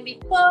 it can be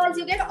pearls,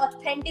 you get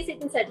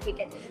authenticity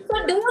certificate.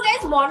 So do you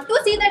guys want to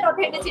see that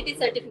authenticity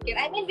certificate?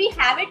 I mean, we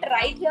have it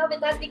right here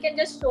with us. We can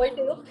just show it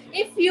to you.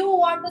 If you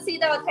want to see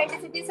the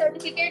authenticity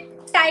certificate,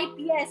 type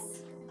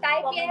yes.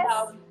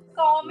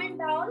 Comment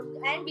down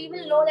and we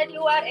will know that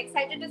you are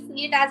excited to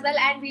see it as well,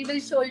 and we will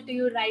show it to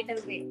you right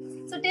away.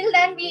 So till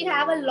then, we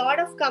have a lot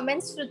of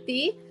comments,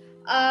 Shruti.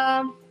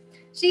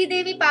 Sri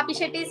Devi Papi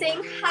Shetty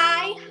saying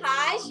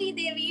hi Sri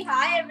Devi,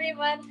 hi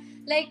everyone.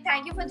 Like,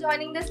 thank you for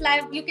joining this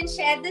live. You can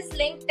share this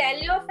link, tell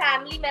your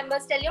family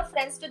members, tell your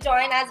friends to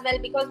join as well,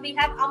 because we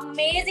have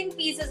amazing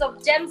pieces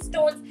of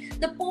gemstones,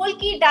 the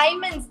Polki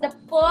diamonds, the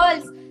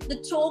pearls, the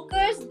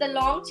chokers, the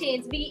long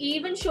chains. We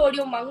even showed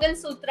you Mangal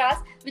Sutras,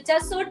 which are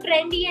so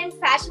trendy and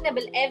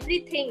fashionable,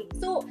 everything.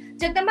 So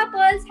Jagdamba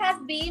Pearls has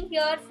been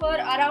here for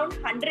around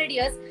 100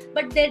 years,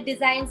 but their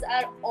designs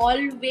are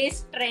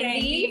always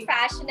trendy,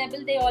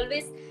 fashionable. They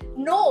always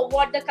know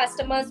what the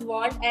customers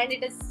want, and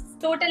it is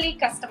totally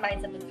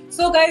customizable.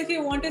 So guys, if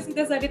you want to see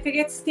the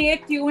certificate, stay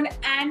tuned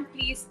and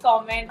please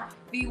comment.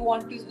 We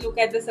want to look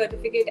at the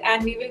certificate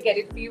and we will get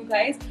it for you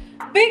guys,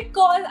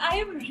 because I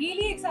am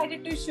really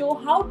excited to show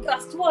how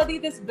trustworthy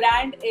this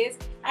brand is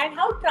and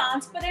how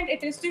transparent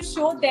it is to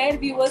show their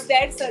viewers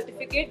their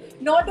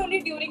certificate, not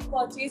only during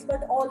purchase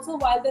but also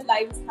while the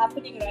live is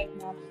happening right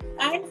now.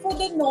 And for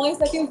the noise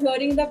that you're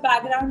hearing in the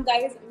background,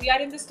 guys, we are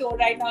in the store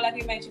right now, like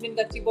we mentioned, in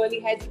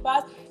Gachibowli,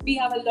 Hyderabad. We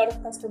have a lot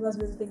of customers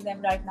visiting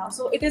them right now.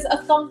 So it is a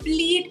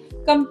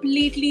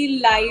completely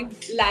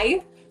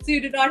live. So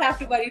you do not have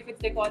to worry if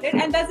it's recorded.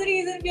 And that's the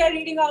reason we are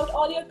reading out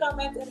all your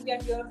comments and we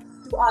are here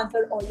to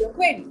answer all your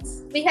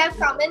queries. We have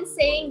comments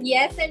saying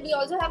yes, and we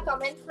also have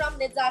comments from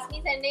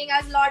Nizasmi sending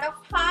us a lot of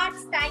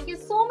hearts. Thank you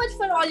so much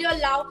for all your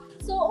love.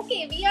 So,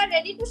 okay, we are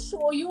ready to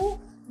show you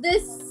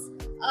this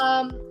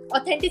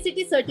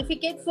authenticity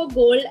certificate for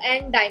gold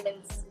and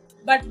diamonds.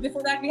 But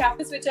before that, we have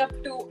to switch up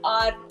to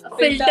our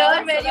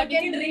filter where so you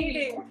can read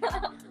it.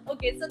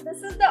 Okay, so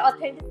this is the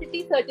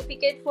authenticity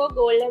certificate for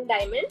gold and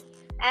diamond.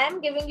 I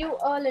am giving you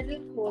a little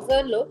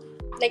closer look.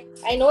 Like,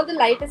 I know the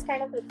light is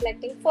kind of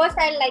reflecting. First,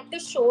 I'd like to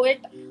show it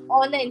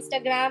on the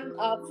Instagram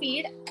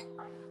feed.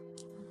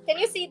 Can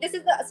you see? This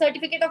is the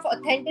certificate of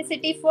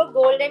authenticity for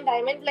gold and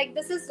diamond. Like,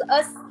 this is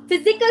a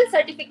physical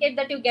certificate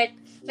that you get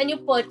when you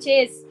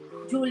purchase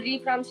jewelry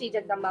from Sri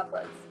Jagdamba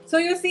Pearls. So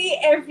you see,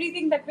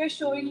 everything that we're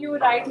showing you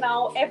right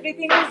now,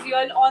 everything is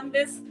real on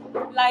this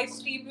live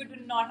stream. You do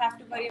not have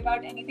to worry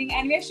about anything,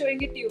 and we're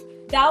showing it to you.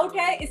 Doubt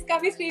hai,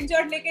 iska bhi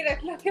screenshot leke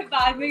rakh lo ke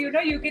baad mein, you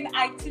know, you can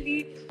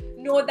actually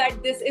know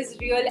that this is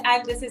real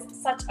and this is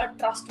such a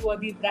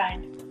trustworthy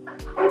brand.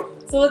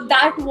 So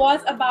that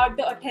was about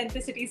the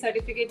authenticity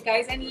certificate,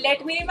 guys. And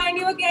let me remind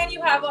you again,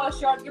 you have a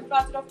short gift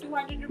voucher of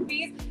 200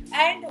 rupees.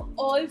 And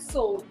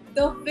also,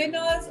 the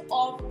winners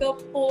of the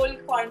poll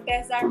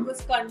contest that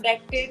was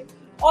conducted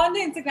on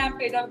the Instagram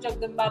page of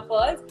Jagdamba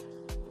Pearls.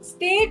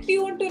 Stay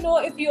tuned to know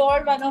if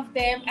you're one of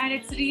them, and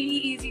it's really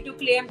easy to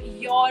claim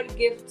your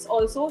gifts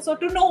also. So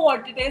to know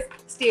what it is,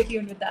 stay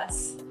tuned with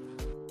us.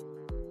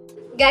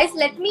 Guys,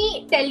 let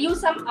me tell you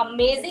some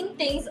amazing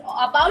things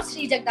about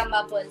Sri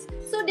Jagdamba Pearls.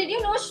 So did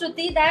you know,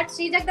 Shruti, that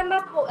Sri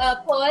Jagdamba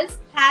Pearls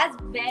has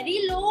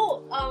very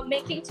low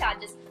making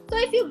charges. So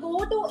if you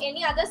go to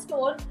any other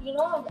store, you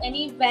know,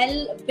 any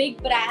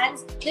big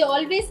brands, they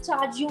always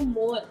charge you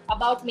more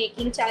about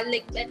making charge.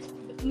 Like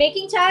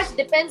making charge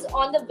depends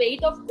on the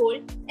weight of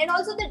gold and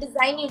also the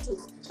design you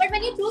choose. But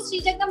when you choose Sri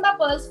Jagdamba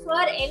Pearls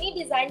for any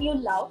design you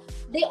love,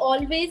 they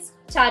always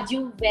charge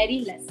you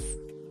very less.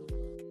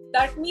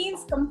 That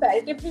means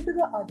comparatively to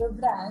the other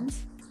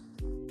brands,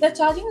 the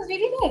charging is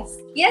really less.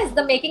 Yes,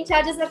 the making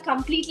charges are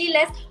completely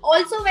less.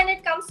 Also, when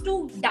it comes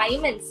to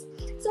diamonds,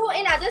 so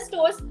in other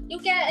stores you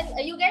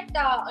get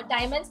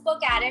diamonds per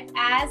carat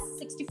as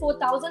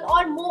 64,000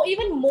 or more,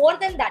 even more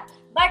than that.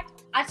 But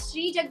at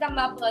Sri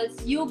Jagdamba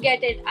Pearls, you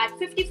get it at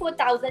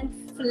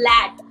 54,000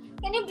 flat.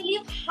 Can you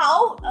believe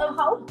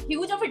how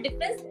huge of a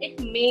difference it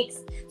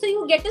makes? So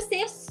you get to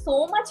save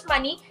so much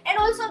money, and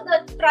also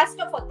the trust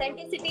of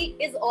authenticity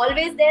is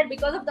always there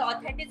because of the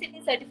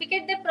authenticity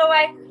certificate they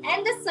provide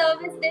and the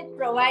service they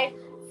provide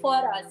for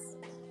us.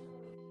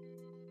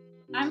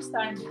 I'm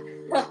stunned.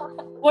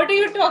 What are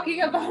you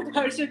talking about,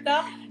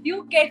 Harshita?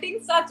 You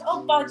getting such a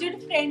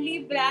budget-friendly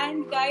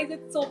brand, guys.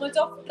 It's so much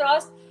of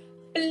trust.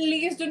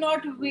 Please do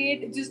not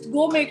wait. Just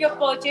go make your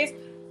purchase.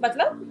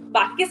 मतलब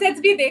बाकी sets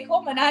भी देखो,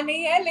 मना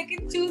नहीं है,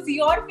 लेकिन choose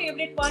your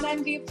favorite one.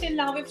 And till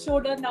now we've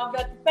showed a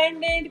Navratri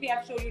pendant, we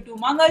have showed you 2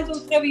 Mangal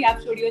Sutra, we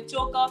have showed you a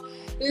choker.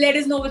 Let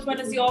us know which one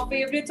is your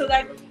favorite so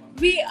that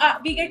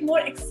we get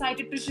more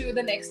excited to show you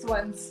the next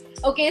ones.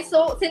 Okay,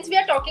 so since we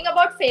are talking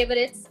about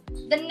favorites,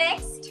 the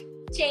next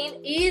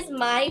chain is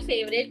my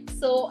favorite.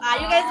 So are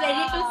you guys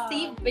ready to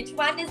see which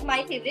one is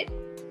my favorite?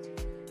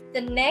 The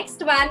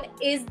next one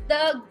is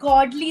the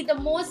godly, the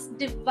most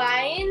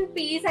divine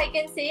piece, I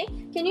can say.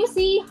 Can you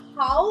see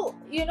how,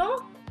 you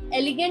know,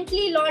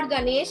 elegantly Lord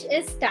Ganesh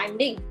is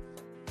standing?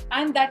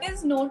 And that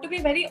is known to be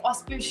very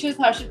auspicious,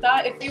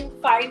 Harshita. If you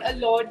find a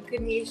Lord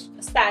Ganesh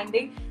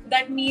standing,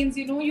 that means,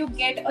 you know, you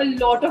get a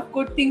lot of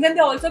good things. And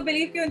they also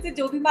believe that unse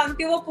jo bhi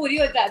mangte ho, wo puri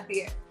ho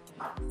jati hai.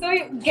 So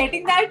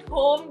getting that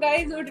home,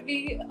 guys, would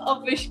be a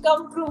wish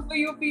come true for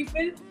you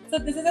people. So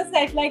this is a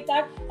set like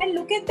that. And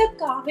look at the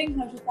carving,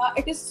 Harshita.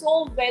 It is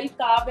so well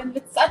carved and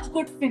with such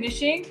good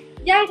finishing.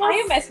 Yeah, I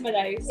am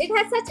mesmerized. It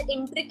has such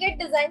intricate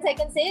designs, I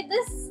can say.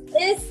 This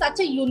is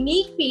such a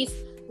unique piece.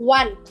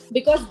 One,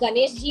 because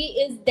Ganesh Ji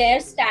is there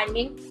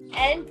standing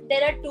and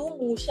there are 2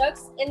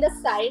 mushaks in the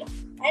side.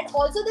 And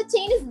also the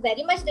chain is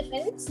very much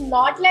different. It's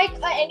not like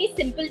any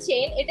simple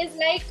chain. It is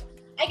like,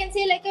 I can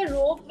say, like a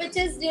rope which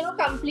is, you know,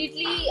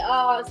 completely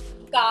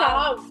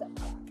carved.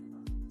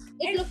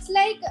 It looks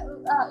like,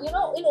 you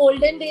know, in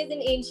olden days,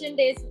 in ancient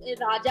days,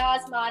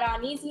 Rajas,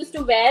 Maharanis used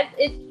to wear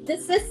it.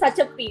 This is such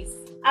a piece.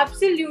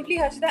 Absolutely,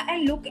 Harshita.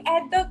 And look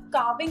at the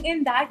carving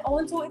in that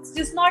also. It's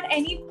just not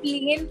any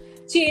plain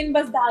chain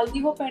bas dal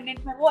di wo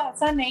pendant mein. Wo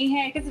aisa nahi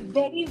hai. It is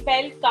very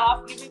well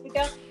carved, giving it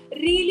a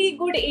really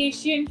good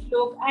Asian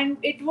look. And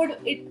it will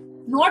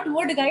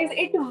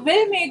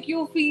make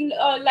you feel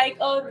like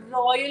a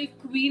royal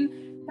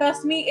queen.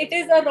 Trust me, it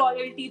is a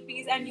royalty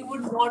piece and you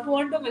would not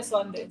want to miss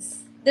on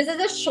this. This is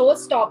a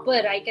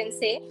showstopper, I can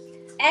say.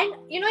 And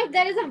you know, if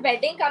there is a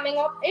wedding coming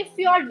up, if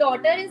your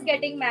daughter is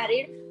getting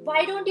married,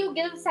 why don't you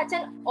give such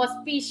an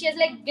auspicious,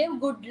 like give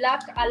good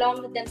luck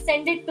along with them,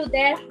 send it to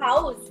their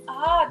house.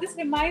 This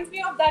reminds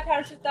me of that,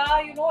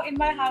 Harshita. You know, in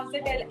my house they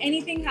tell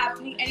anything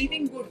happening,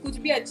 anything good, कुछ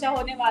भी अच्छा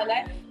होने वाला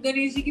है,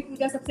 गणेश जी की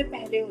पूजा सबसे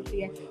पहले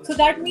होती है. So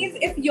that means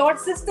if your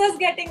sister's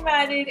getting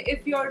married,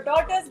 if your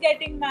daughter's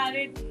getting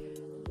married,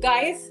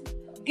 guys,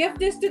 give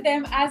this to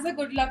them as a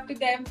good luck to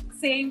them,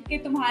 saying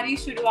कि तुम्हारी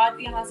शुरुआत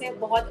यहाँ से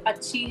बहुत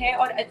अच्छी है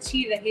और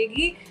अच्छी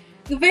रहेगी.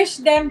 Wish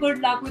them good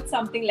luck with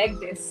something like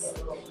this.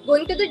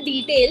 Going to the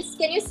details,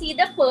 can you see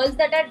the pearls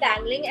that are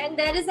dangling? And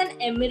there is an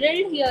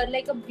emerald here,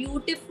 like a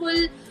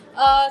beautiful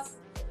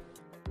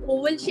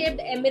oval shaped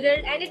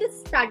emerald, and it is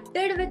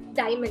studded with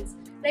diamonds,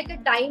 like a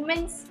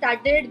diamond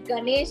studded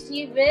Ganesh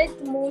ji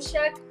with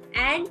mushak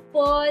and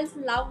pearls,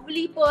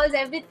 lovely pearls.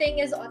 Everything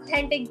is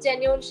authentic,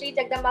 genuine. Sri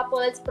Jagdamba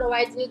Pearls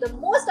provides you the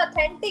most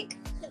authentic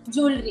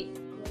jewelry.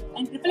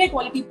 And AAA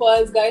quality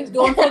pearls, guys.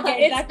 Don't forget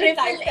that. It's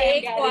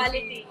AAA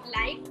quality.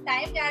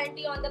 Lifetime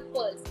guarantee on the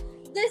pearls.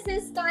 This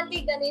is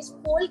Kanti Ganesh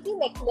Polki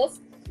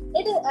necklace.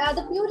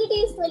 The purity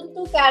is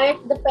 22 carat,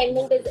 the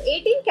pendant is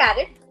 18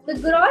 carat, the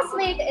gross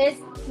weight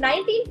is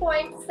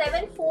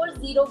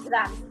 19.740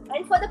 grams,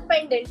 and for the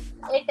pendant,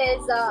 it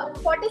is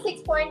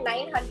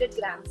 46.900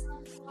 grams.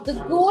 The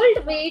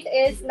gold weight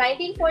is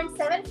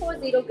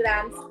 19.740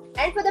 grams,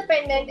 and for the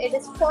pendant, it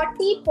is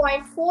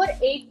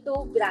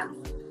 40.482 grams.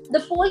 The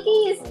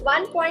polki is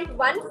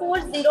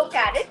 1.140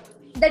 carat.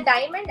 The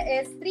diamond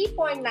is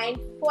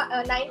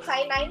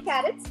 3.959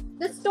 carats.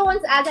 The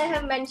stones, as I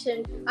have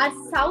mentioned, are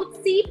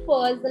South Sea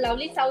pearls, the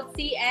lovely South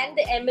Sea, and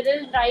the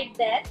emerald right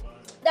there.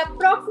 The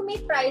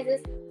approximate price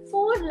is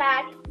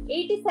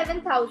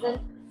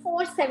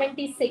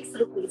 4,87,476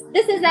 rupees.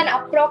 This is an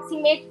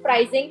approximate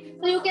pricing,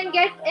 so you can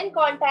get in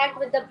contact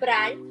with the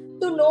brand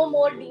to know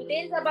more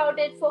details about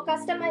it for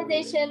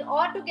customization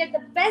or to get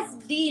the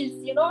best deals,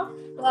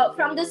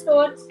 from the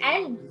store.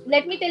 And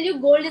let me tell you,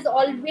 gold is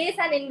always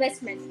an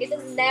investment. It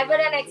is never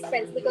an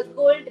expense because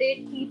gold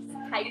rate keeps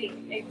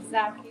hiking.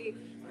 Exactly.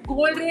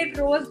 Gold rate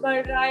rose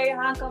बढ़ रहा है,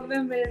 यहाँ कम में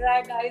मिल रहा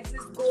है, guys.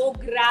 Just go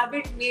grab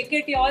it, make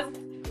it yours.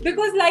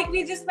 Because like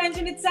we just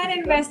mentioned, it's an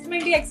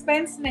investment, ये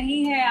expense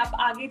नहीं है. आप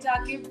आगे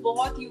जाके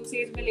बहुत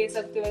usage में ले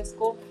सकते हो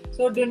इसको.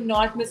 So do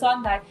not miss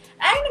on that.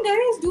 And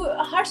guys,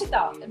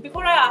 Harshita,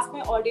 before I ask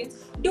my audience,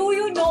 do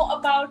you know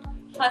about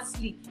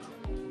Hustly?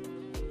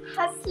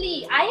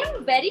 Hustly, I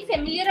am very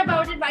familiar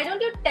about it. Why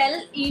don't you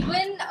tell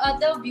even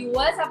the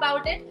viewers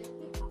about it?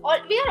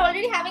 We are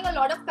already having a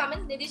lot of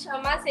comments. Nidhi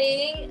Sharma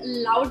saying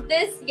loud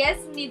this. Yes,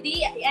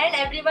 Nidhi and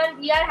everyone,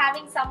 we are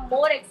having some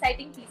more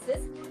exciting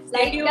pieces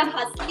like the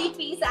Hustly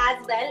piece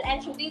as well.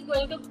 And Shruti is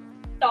going to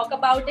talk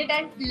about it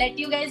and let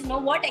you guys know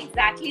what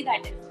exactly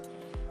that is.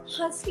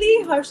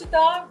 Hustly,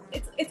 Harshita,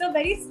 it's a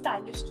very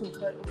stylish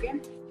choker, okay?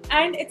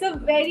 And it's a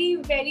very,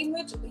 very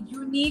much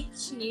unique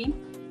chain.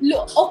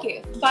 Look,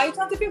 okay, by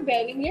chance if you're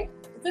wearing it,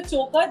 it's a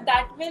choker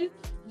that will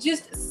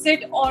just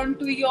sit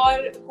onto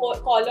your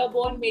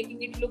collarbone,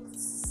 making it look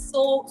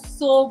so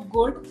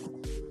good.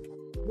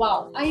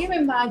 Wow, I am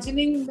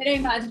imagining, मेरा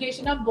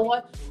imagination अब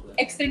बहुत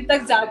extent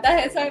तक जाता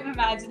है, so I'm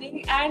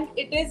imagining, and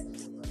it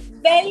is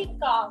well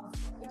carved.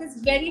 It is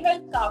very well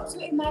carved. So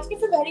imagine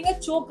if you're wearing a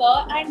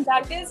choker and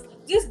that is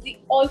just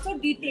also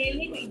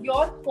detailing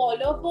your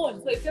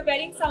collarbone. So if you're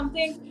wearing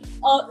something,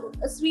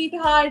 a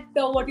sweetheart,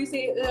 what do you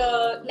say,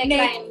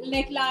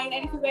 neckline,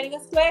 and if you're wearing a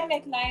square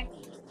neckline,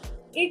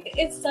 it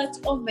is such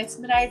a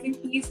mesmerizing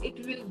piece.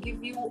 It will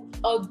give you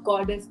a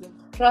goddess look.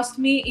 Trust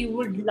me, you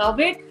would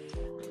love it.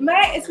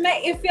 मैं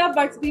इसमें if या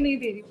buts भी नहीं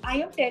दे रही. I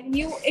am telling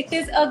you, it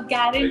is a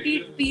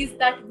guaranteed piece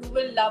that you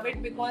will love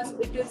it because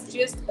it is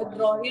just a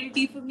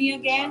royalty for me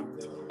again.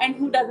 And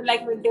who doesn't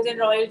like vintage and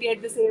royalty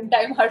at the same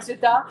time,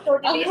 Harshita?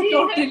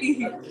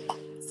 Totally.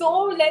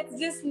 So let's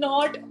just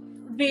not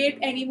wait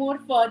anymore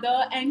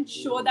further and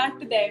show that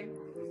to them.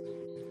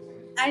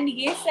 And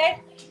ये set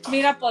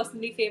मेरा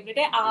personally favorite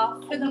है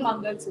after the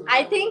Mangalsutra.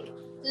 I think,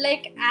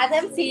 like, as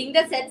I'm seeing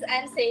the sets,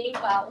 I'm saying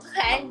wow,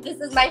 and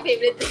this is my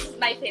favorite.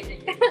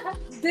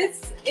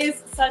 This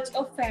is such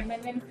a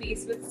feminine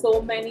piece with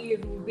so many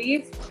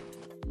rubies.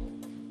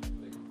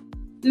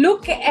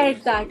 Look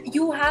at that.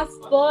 You have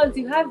pearls,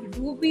 you have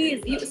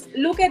rubies.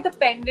 Look at the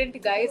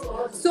pendant, guys.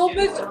 So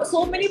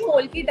many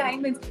Polki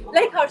diamonds.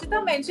 Like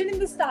Harshita mentioned in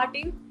the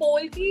starting,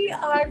 Polki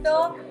are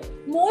the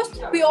most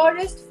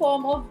purest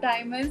form of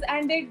diamonds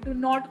and they do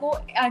not go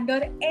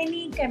under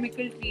any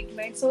chemical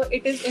treatment. So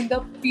it is in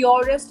the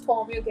purest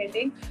form you're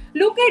getting.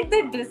 Look at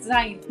the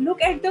design.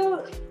 Look at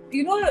the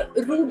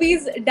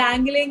rubies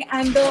dangling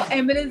and the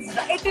emeralds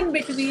right in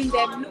between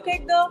them. Look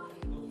at the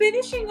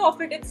finishing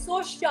of it. It's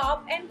so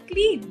sharp and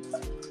clean.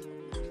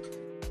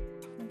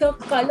 The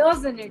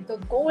colors in it, the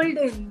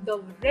golden,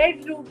 the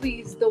red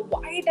rubies, the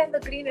white and the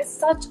green is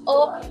such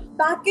a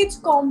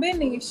package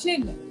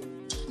combination.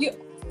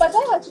 पता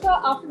है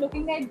अच्छा, after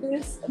looking at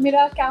this,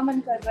 मेरा क्या मन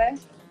कर रहा है?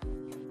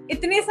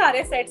 इतने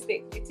सारे sets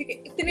देख लिए, ठीक है?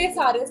 इतने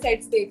सारे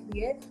sets देख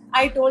लिए.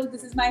 I told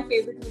this is my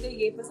favorite. मुझे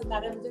ये पसंद आ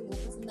रहा है, मुझे वो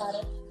पसंद आ रहा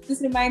है.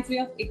 This reminds me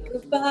of एक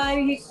बार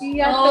ये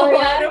किया तो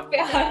यार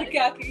प्यार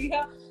क्या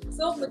किया.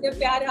 So मुझे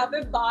प्यार यहाँ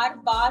पे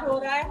बार हो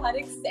रहा है, हर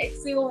एक set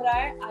से हो रहा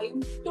है. I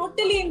am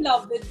totally in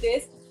love with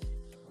this.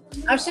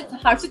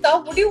 Harshita,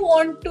 how would you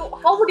want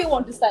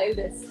to style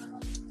this?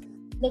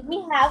 Let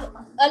me have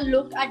a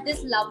look at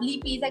this lovely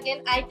piece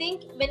again. I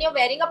think when you're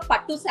wearing a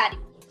pattu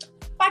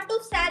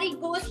saree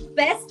goes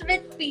best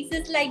with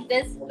pieces like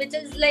this, which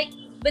is like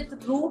with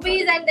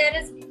rubies and there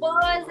is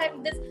pearls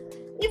and this.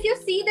 If you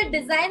see the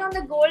design on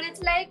the gold,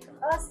 it's like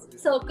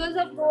circles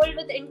of gold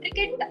with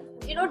intricate,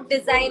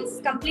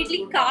 designs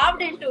completely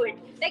carved into it.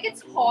 Like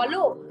it's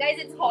hollow, guys.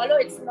 It's hollow.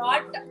 It's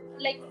not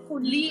like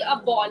fully a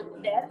ball.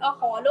 There, a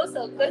hollow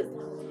circle.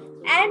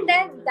 And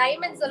then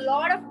diamonds, a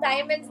lot of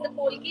diamonds, the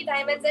Polki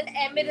diamonds and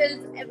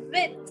emeralds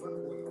with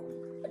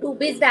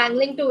rubies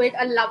dangling to it.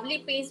 A lovely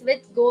piece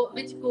which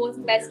goes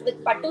best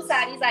with pattu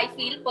sarees, I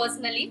feel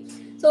personally.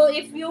 So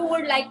if you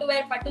would like to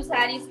wear pattu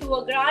sarees to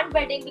a grand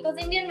wedding, because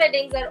Indian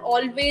weddings are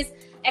always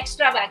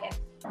extravagant.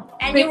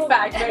 And big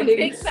fat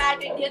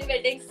Indian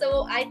weddings.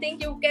 So I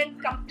think you can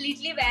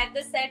completely wear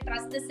the set,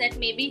 trust the set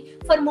maybe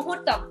for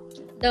muhurtam.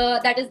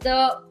 that is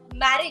the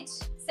marriage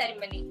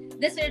ceremony.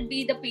 This would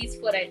be the piece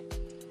for it.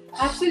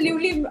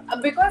 Absolutely,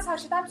 because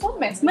Harshita, I'm so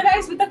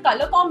mesmerized with the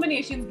color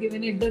combinations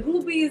given it, the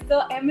rubies,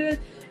 the emeralds,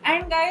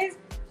 and guys,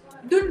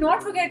 do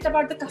not forget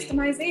about the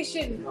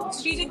customization.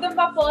 Sri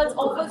Jagdamba Pearls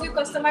offers you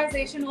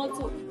customization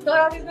also. तो अगर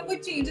आप इसमें कोई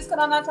changes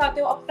कराना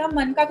चाहते हो, अपना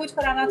मन का कुछ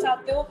कराना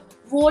चाहते हो,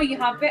 वो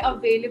यहाँ पे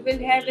available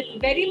है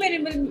with very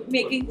minimal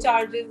making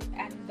charges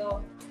and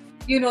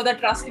the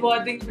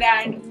trustworthy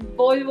brand.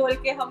 बोल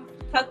के हम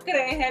थक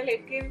रहे हैं,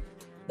 लेकिन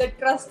the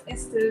trust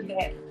is still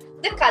there.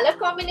 The color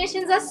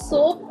combinations are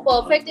so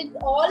perfect. It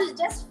all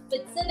just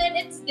fits in and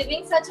it's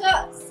giving such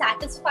a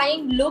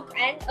satisfying look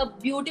and a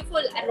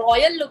beautiful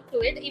royal look to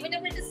it. Even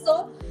if it is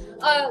so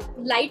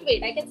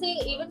lightweight, I can say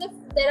even if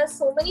there are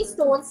so many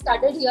stones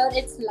studded here,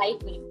 it's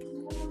lightweight.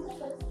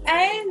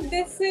 And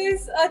this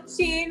is a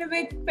chain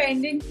with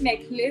pendant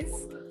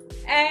necklace.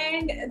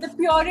 And the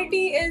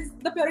purity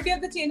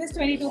of the chain is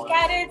 22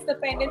 carats, the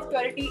pendant's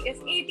purity is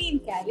 18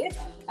 carats,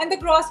 and the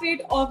gross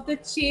weight of the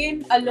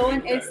chain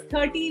alone is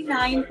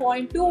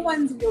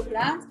 39.210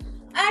 grams,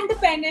 and the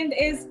pendant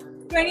is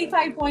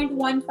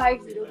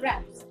 25.150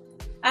 grams.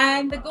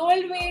 And the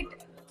gold weight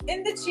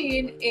in the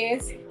chain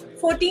is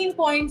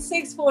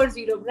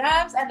 14.640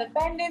 grams, and the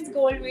pendant's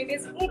gold weight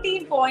is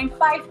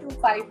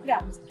 18.525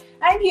 grams.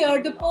 And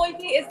here the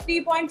polki is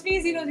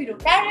 3.300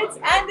 carats,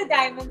 and the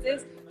diamonds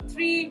is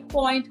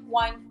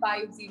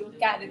 3.150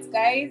 carats,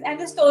 guys. And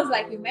the stones,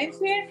 like we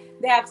mentioned,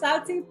 they have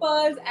South Sea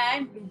pearls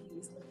and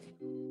rubies.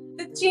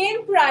 The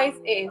chain price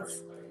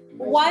is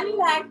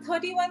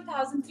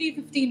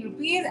 1,31,315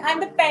 rupees,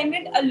 and the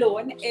pendant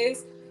alone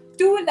is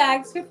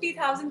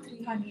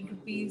 2,50,300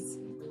 rupees.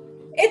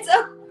 It's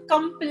a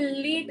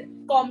complete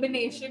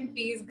combination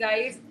piece,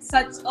 guys.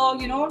 Such a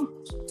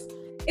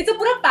it's a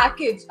pura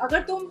package.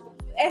 अगर तुम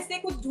ऐसे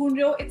कुछ ढूंढ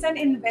रहे हो, it's an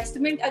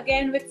investment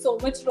again with so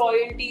much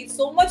royalty,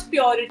 so much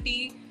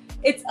purity.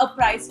 It's a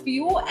price for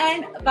you.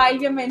 And while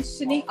we are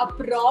mentioning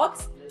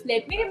approx,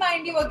 let me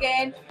remind you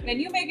again, when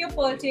you make your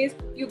purchase,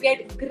 you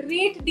get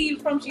great deal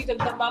from Sri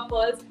Jagdamba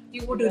Pearls.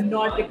 You would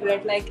not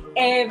regret, like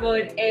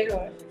ever.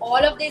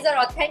 All of these are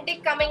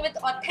authentic, coming with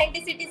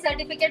authenticity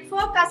certificate.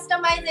 For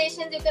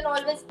customizations, you can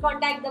always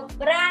contact the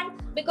brand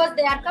because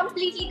they are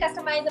completely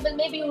customizable.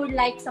 Maybe you would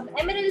like some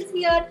emeralds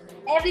here.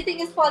 Everything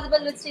is possible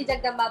with Sri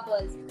Jagdamba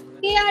Pearls.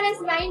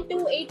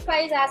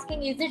 KRS9285 is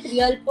asking, is it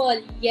real pearl?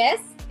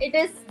 Yes, it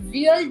is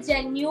real,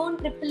 genuine,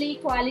 triple E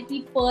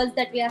quality pearls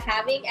that we are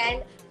having,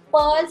 and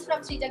pearls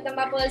from Sri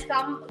Jagdamba Pearls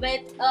come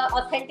with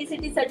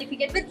authenticity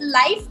certificate with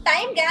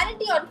lifetime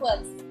guarantee on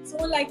pearls. So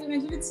like we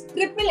mentioned, it's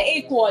triple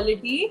A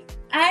quality,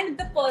 and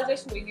the pearls we're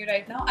showing you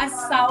right now are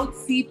South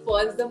Sea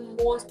pearls, the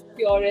most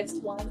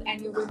purest ones,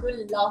 and you're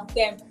going to love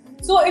them.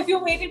 So if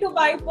you're waiting to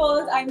buy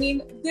pearls, I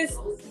mean, this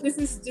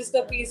is just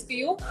a piece for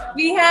you.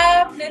 We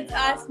have Let's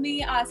Ask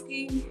Me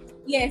asking,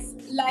 yes,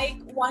 like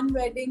one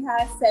wedding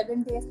has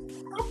 7 days.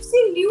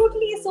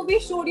 Absolutely. So we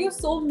showed you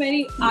so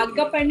many. आज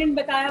का pendant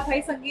बताया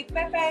भाई, संगीत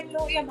में पहन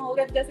लो या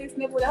मुहूर्त जैसे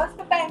इसने बोला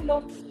उसको पहन लो.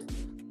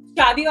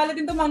 शादी वाले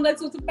दिन तो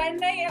मंगलसूत्र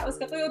पहनना ही है,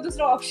 उसका कोई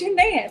दूसरा ऑप्शन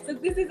नहीं है. So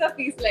this is a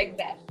piece like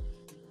that.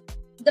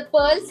 The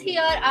pearls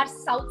here are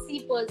South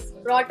Sea pearls,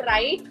 brought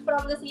right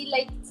from the sea,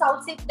 like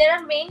South Sea. There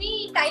are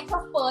many types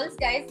of pearls,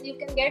 guys. You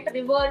can get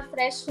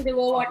fresh river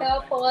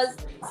water pearls,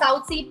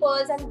 South Sea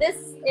pearls, and this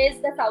is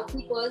the South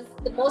Sea pearls,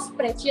 the most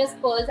precious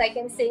pearls, I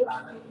can say,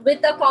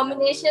 with a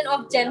combination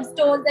of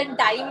gemstones and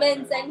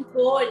diamonds and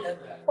gold.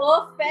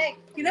 Perfect.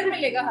 किधर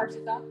मिलेगा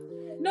Harshita?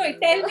 No,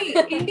 tell me.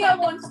 India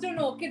wants to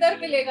know. किधर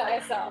मिलेगा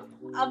ऐसा?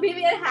 अभी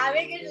we are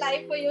having it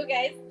live for you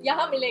guys.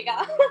 यहाँ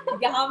मिलेगा.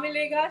 यहाँ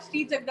मिलेगा.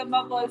 Sri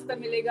Jagdamba Pearls पे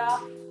मिलेगा.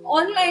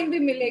 Online भी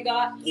मिलेगा.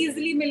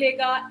 Easily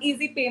मिलेगा.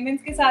 Easy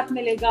payments के साथ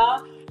मिलेगा.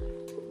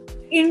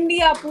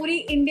 पूरी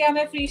इंडिया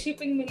में फ्री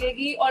शिपिंग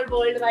मिलेगी और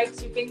वर्ल्ड वाइड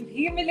शिपिंग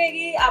भी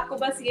मिलेगी. आपको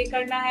बस ये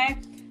करना है,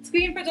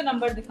 स्क्रीन पे जो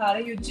नंबर दिखा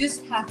रहे हैं, you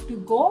just have to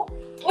go,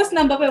 उस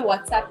नंबर पे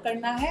व्हाट्सएप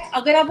करना है.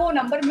 अगर आप वो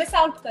नंबर मिस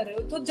आउट कर रहे हो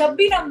तो जब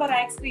भी नंबर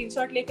आए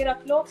स्क्रीनशॉट लेके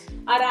रख लो,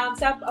 आराम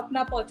से आप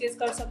अपना परचेज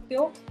कर सकते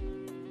हो.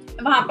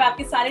 वहां पे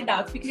आपके सारे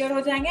डाउट्स भी क्लियर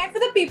हो जाएंगे. And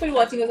for the people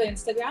watching us on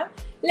Instagram,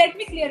 let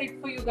me clear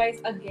it for you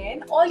guys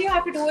again. All you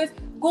have to do is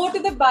go to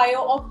the bio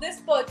of this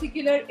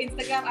particular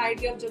Instagram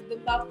ID of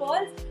Jagdamba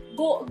Pearls.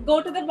 Go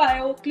to the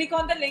bio, click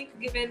on the link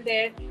given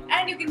there,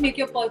 and you can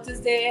make your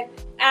purchase there,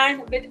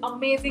 and with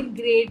amazing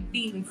great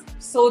deals.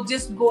 So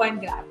just go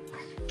and grab.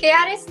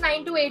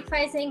 KRS9285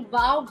 saying,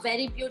 wow,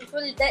 very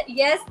beautiful.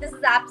 Yes, this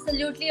is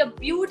absolutely a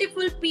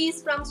beautiful piece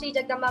from Sri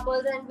Jagdamba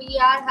Pearls, and we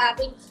are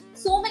having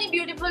so many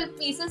beautiful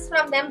pieces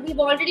from them.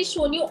 We've already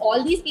shown you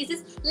all these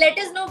pieces.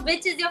 Let us know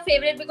which is your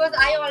favorite, because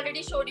I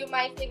already showed you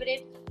my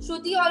favorite.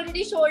 Shruti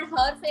already showed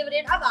her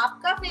favorite. अब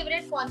आपका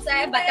favorite कौन सा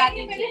है बता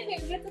दीजिए. मेरे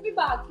favorite अभी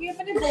बाकी है,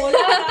 मैंने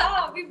बोला ना,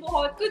 अभी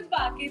बहुत कुछ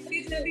बाकी है, इतनी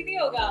जल्दी नहीं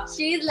होगा.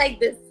 She is like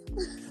this.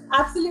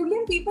 Absolutely,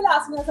 and people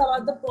asking us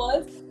about the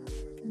pearls.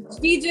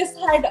 We just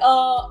had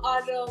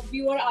our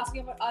viewer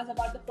asking us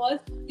about the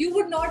pearls. You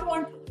would not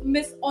want to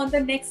miss on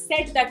the next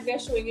set that we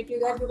are showing it to you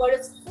guys, because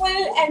it's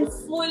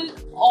full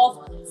of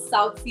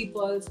South Sea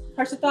pearls.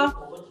 Harshita,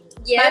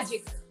 yes.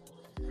 Magic.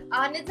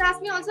 Nits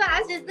asked me also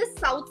asked, is this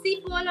South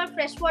Sea pearl or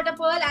freshwater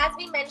pearl? As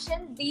we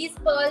mentioned, these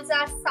pearls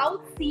are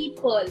South Sea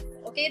pearls.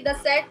 Okay, the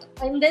set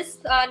in this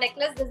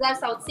necklace, these are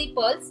South Sea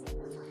pearls.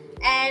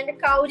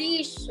 And Core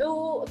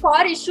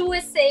issue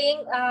is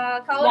saying,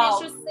 Wow.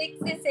 issue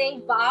 6 is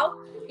saying, wow.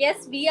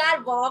 Yes, we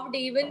are wowed.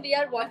 Even we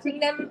are watching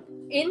them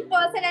in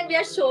person and we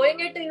are showing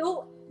it to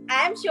you.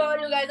 I'm sure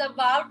you guys are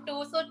wowed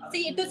too. So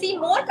to see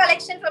more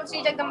collection from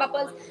Sri Jagdamba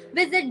Pearls,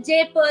 visit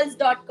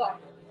jpearls.com.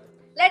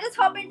 Let us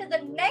hop into the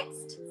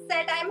next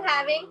set I'm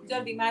having.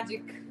 Jaldi,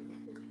 magic.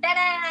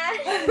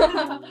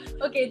 Ta-da!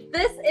 Okay,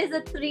 this is a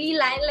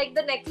 3-line, like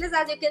the necklace,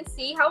 as you can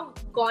see how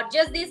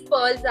gorgeous these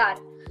pearls are.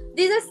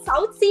 These are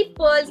South Sea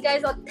pearls,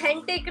 guys.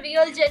 Authentic,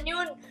 real,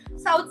 genuine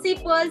South Sea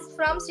pearls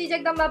from Sri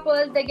Jagdamba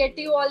Pearls. They get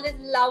you all these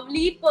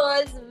lovely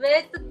pearls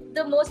with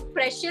the most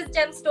precious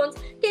gemstones.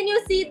 Can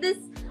you see this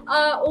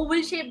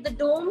oval shape, the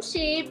dome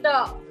shaped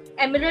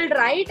emerald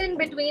right in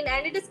between,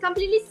 and it is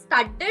completely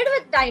studded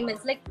with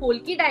diamonds, like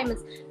Polki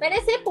diamonds. When I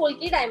say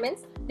Polki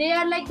diamonds, they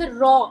are like the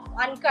raw,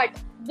 uncut,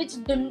 which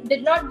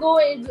did not go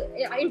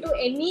into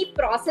any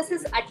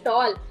processes at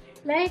all.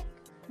 Like,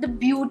 the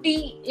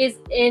beauty is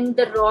in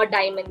the raw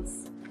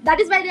diamonds. That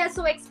is why they are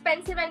so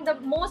expensive and the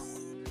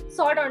most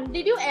sought on.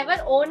 Did you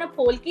ever own a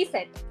Polki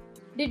set?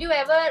 Did you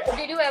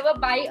ever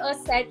buy a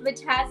set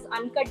which has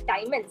uncut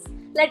diamonds?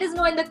 Let us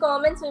know in the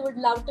comments. We would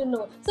love to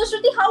know. So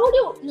Shruti, how would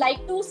you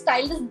like to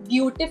style this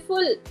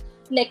beautiful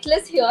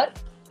necklace here?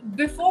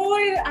 Before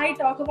I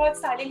talk about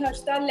styling,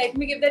 Harshita, let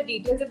me give the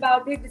details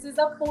about it. This is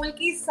a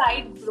Polki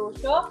side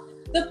brochure.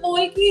 The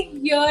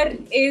Polki here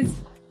is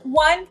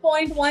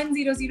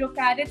 1.100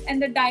 carats and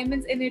the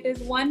diamonds in it is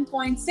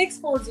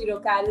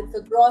 1.640 carats.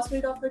 The gross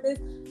weight of it is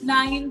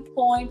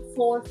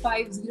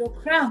 9.450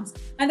 grams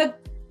and the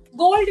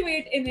gold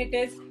weight in it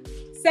is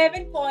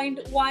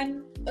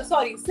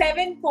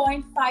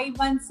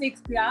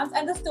 7.516 grams,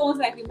 and the stones,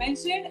 like we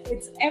mentioned,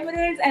 it's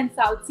emeralds and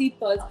South Sea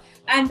pearls.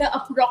 And the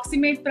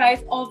approximate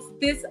price of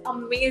this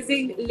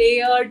amazing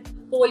layered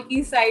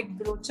Polki side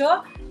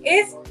broocher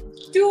is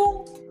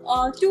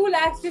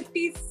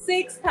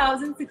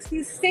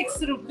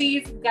 2,56,066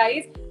 rupees,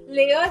 guys.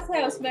 Layers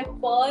है उसमें,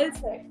 pearls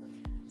है.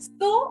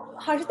 So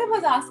Harshita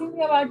was asking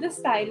me about the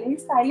styling.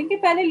 Styling के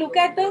पहले look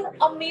at the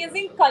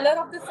amazing color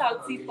of the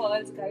South Sea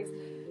pearls, guys.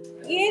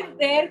 ये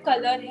rare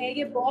color है,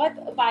 ये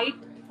बहुत white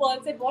pearl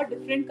से बहुत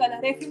different color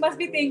है. You must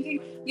be thinking,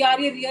 यार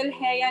ये real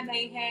है या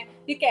नहीं है,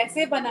 ये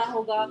कैसे बना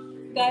होगा?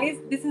 Guys,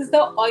 this is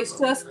the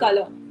oyster's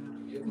color.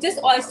 जिस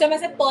oyster में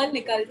से pearl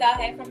निकलता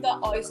है from the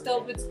oyster,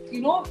 which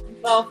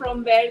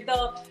from where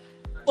the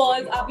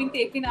pearls are being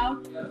taken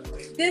out.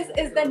 This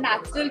is the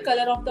natural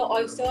color of the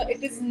oyster.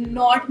 It is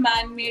not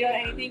man-made or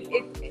anything.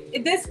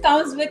 This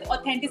comes with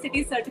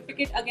authenticity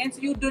certificate again,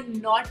 so you do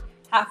not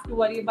have to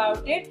worry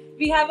about it.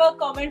 We have a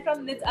comment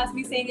from Nits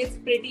Asmi saying it's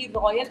pretty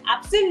royal.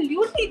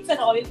 Absolutely, it's a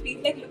royal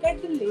piece. Like, look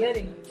at the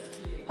layering.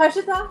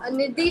 Harshita?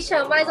 Nidhi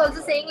Sharma is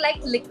also saying,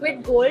 like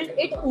liquid gold,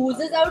 it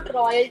oozes out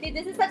royalty.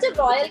 This is such a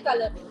royal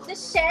color. The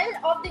shell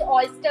of the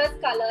oyster's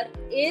color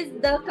is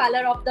the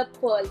color of the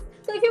pearl.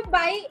 So if you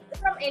buy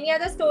from any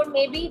other store,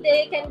 maybe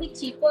they can be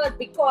cheaper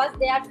because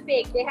they are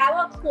fake. They have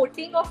a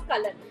coating of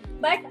color.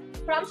 But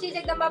from Sri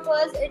Jagdamba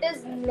Pearls, it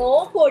is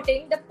no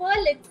coating. The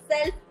pearl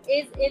itself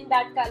is in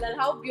that color.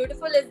 How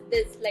beautiful is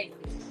this? Like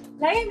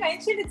I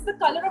mentioned, it's the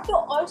color of the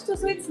oyster,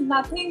 so it's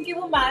nothing कि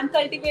वो man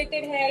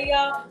cultivated है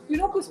या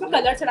कुछ पे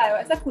color चढ़ाया हुआ,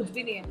 ऐसा कुछ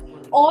भी नहीं है.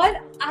 Or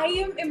I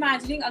am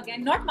imagining,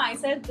 again, not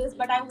myself this,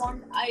 but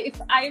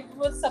if I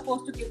was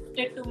supposed to gift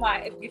it to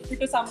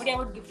somebody, I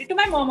would gift it to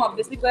my mom,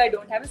 obviously, because I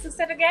don't have a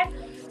sister again.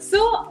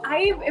 So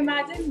I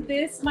imagine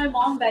my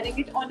mom wearing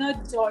it on a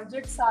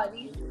Georgette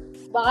sari.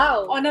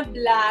 Wow. On a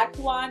black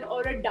one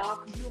or a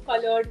dark blue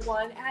colored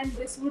one, and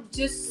this would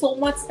just so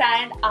much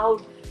stand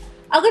out.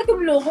 अगर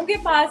तुम लोगों के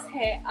पास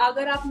है,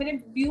 अगर आप मेरे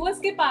viewers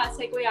के पास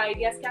है कोई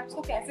आइडियाज कि आप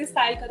इसको कैसे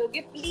स्टाइल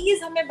करोगे,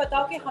 प्लीज हमें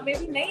बताओ कि हमें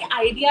भी नई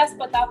आइडियाज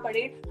पता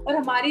पड़े और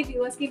हमारी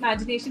व्यूअर्स की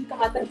इमेजिनेशन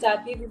कहाँ तक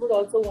जाती है. We would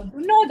also want to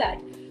know that.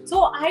 So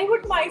I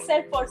would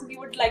myself personally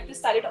would like to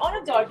style it on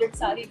a Georgette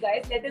sari,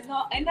 guys. Let us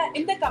know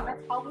in the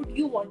comments how would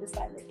you want to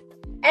style it.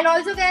 And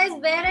also, guys,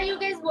 where are you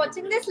guys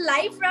watching this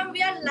live from?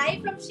 We are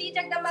live from Sri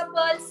Jagdamba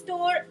Pearl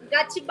store,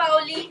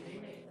 Gachibowli,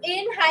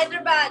 in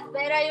Hyderabad.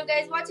 Where are you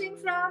guys watching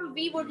from?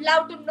 We would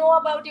love to know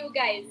about you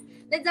guys.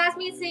 Let's ask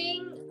me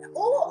saying,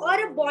 oh, or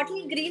a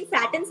bottle green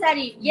satin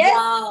saree. Yes.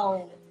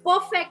 Wow.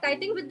 Perfect. I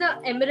think with the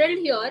emerald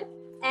here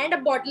and a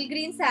bottle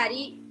green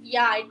saree,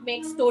 yeah, it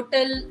makes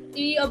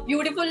totally a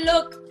beautiful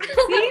look.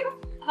 See,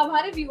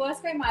 हमारे viewers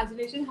का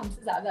imagination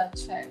हमसे ज़्यादा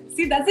अच्छा है.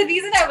 See, that's the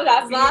reason I was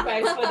asking you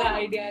guys for the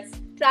ideas.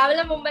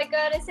 Traveler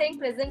Mumbaikar is saying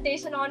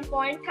presentation on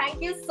point.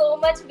 Thank you so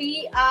much.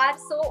 We are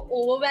so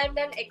overwhelmed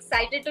and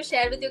excited to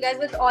share with you guys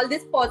with all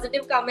these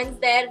positive comments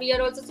there. We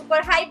are also super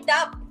hyped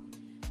up.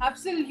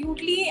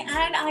 Absolutely.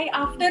 And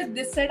after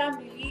this set, I'm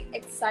really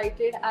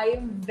excited. I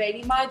am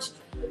very much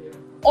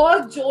और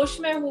जोश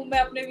में हूँ मैं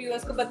अपने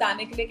viewers को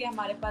बताने के लिए कि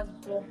हमारे पास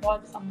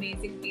बहुत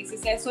amazing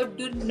pieces है. So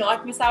do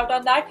not miss out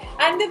on that.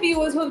 And the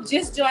viewers who have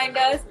just joined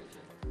us,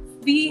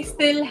 we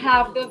still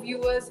have the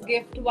viewers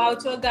gift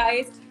voucher,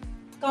 guys.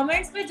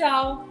 Comments पे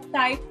जाओ,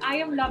 type I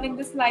am loving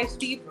this live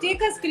stream,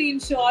 take a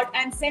screenshot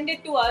and send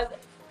it to us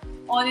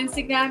on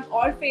Instagram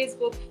or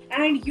Facebook,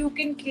 and you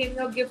can claim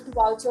your gift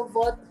voucher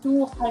worth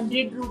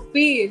 200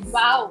 rupees.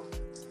 Wow.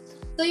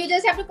 So you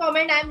just have to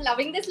comment, I'm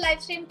loving this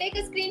live stream, take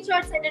a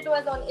screenshot, send it to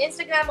us on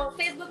Instagram or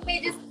Facebook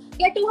pages,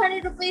 get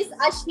 200 rupees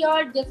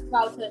assured gift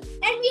voucher.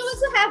 And we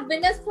also have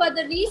winners for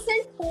the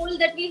recent poll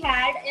that we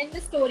had in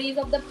the stories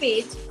of the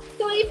page.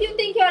 So if you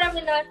think you're a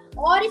winner,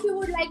 or if you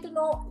would like to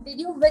know, did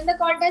you win the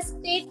contest,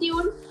 stay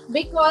tuned,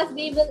 because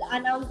we will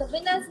announce the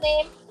winner's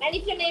name. And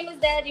if your name is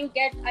there, you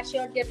get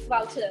assured gift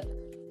voucher.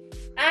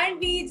 And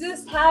we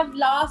just have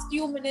last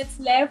few minutes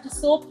left,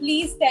 so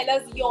please tell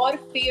us your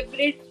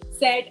favorite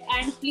set,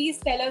 and please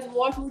tell us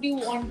what would you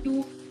want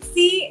to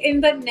see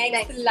in the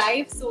next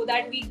live, so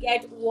that we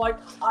get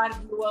what our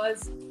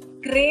viewers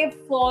crave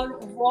for,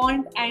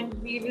 want, and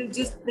we will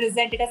just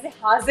present it as a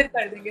hazir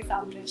kar denge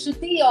samne.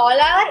 Shruti,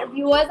 all our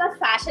viewers are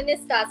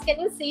fashionistas.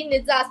 Can you see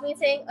Nids Asmi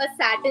saying a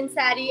satin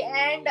saree,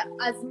 and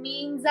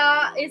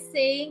Azmeenza is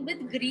saying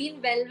with green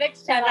velvet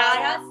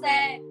sharara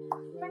set.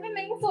 मैंने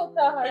नहीं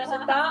सोचा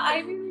Harshita.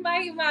 I mean, my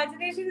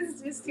imagination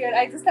is just here.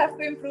 I just have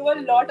to improve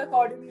a lot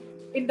according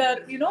in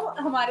the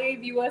हमारे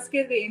viewers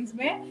के range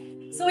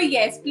में. So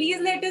yes, please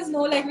let us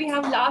know. Like, we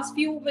have last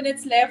few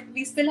minutes left.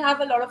 We still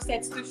have a lot of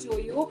sets to show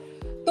you.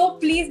 तो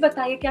please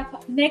बताइए क्या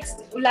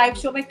next live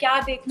show में क्या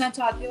देखना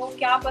चाहते हो,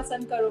 क्या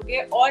पसंद करोगे,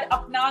 और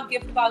अपना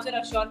गिफ्ट वाउचर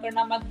अश्योर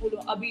करना मत भूलो.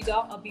 अभी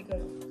जाओ, अभी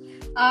करो.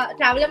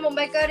 Traveler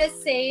Mumbaikar is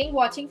saying,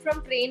 watching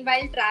from train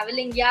while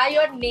traveling. Yeah,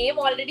 your name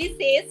already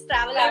says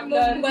Traveler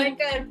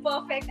Mumbaikar.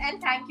 Perfect. And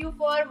thank you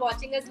for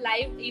watching us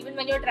live even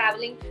when you're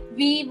traveling.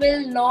 We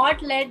will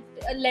not let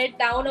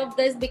down of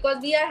this,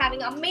 because we are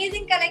having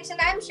amazing collection.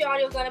 I'm sure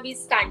you're gonna be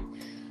stunned.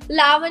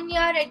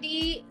 Lavanya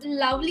Reddy,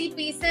 lovely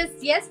pieces.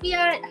 Yes, we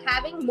are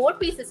having more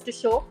pieces to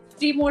show.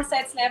 3 more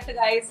sets left,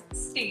 guys.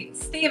 Stay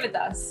with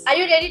us. Are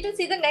you ready to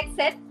see the next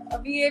set?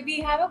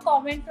 We have a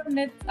comment from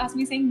Nit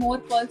Asmi saying more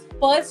pearls.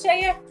 Pearls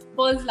चाहिए?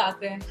 Pearls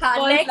लाते हैं.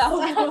 Pearls.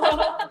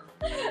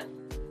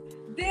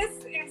 This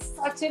is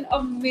such an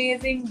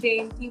amazing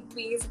dainty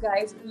piece,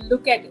 guys.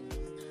 Look at it.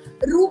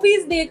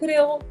 Rubies देख रहे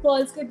हो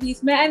pearls के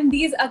बीच में, and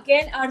these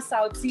again are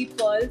South Sea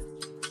pearls.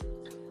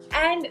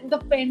 And the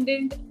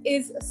pendant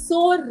is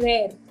so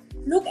rare.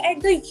 Look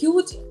at the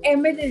huge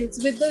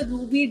emeralds with the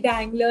ruby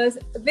danglers,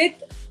 with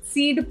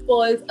seed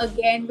pearls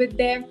again with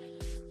them.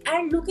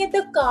 And look at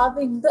the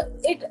carving.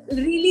 It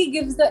really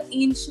gives the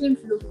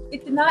ancient look.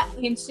 इतना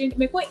ancient.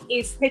 मेरे को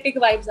aesthetic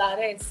vibes आ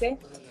रहा है इससे.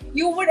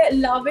 You would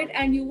love it,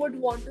 and you would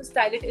want to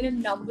style it in a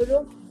number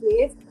of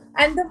ways.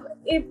 And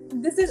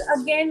this is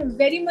again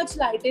very much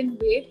light in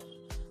weight.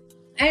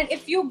 And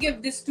if you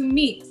give this to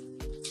me,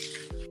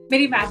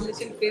 मेरी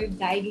imagination पे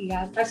जाएगी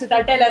यार.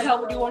 Arshita, tell us, how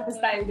would you want to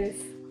style this?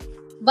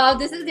 Wow,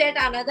 this is yet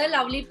another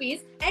lovely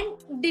piece. And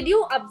did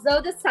you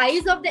observe the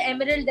size of the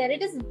emerald there?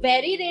 It is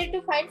very rare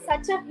to find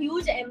such a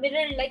huge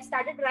emerald, like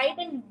started right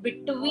in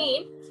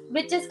between,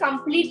 which is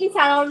completely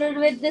surrounded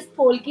with this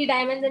Polki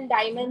diamonds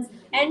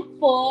and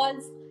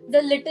pearls,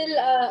 the little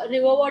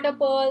river water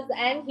pearls,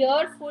 and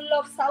here full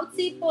of South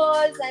Sea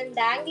pearls and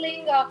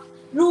dangling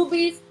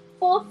rubies.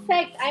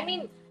 Perfect. I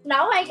mean,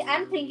 now I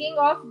am thinking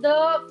of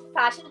the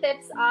fashion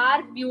tips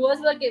our viewers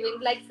were giving,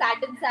 like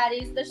satin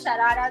sarees, the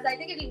shararas. I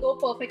think it will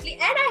go perfectly.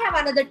 And I have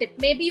another tip.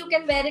 Maybe you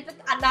can wear it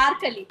with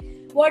anarkali.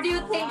 What do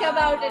you think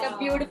about it? A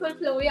beautiful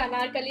flowy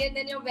anarkali, and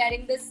then you're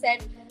wearing this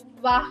set.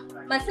 Wow,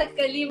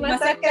 masakali,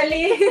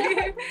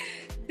 masakali.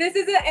 This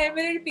is an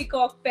emerald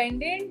peacock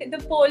pendant. The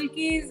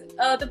polki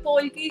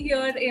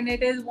here in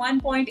it is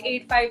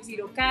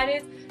 1.850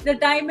 carats. The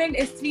diamond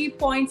is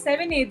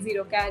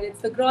 3.780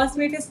 carats. The gross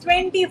weight is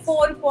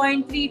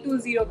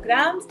 24.320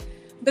 grams.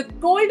 The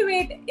gold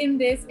weight in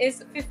this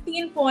is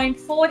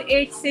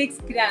 15.486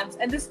 grams.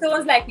 And the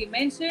stones, like we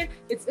mentioned,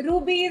 it's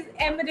rubies,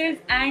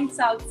 emeralds, and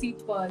South Sea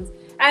pearls.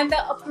 And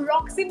the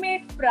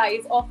approximate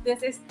price of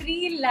this is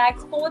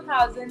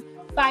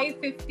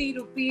 3,04,550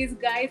 rupees,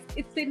 guys.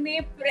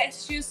 इतने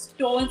precious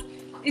stones,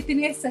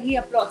 इतने सही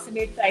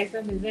approximate price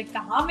में मिल रहे हैं.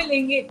 कहाँ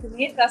मिलेंगे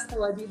इतने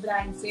trustworthy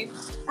brand से?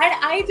 And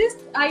I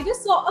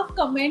just saw a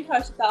comment,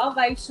 Harshita,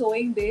 while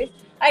showing this.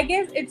 I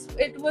guess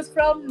it was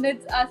from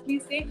Nids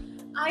Asmi saying,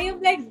 I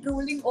am like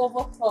drooling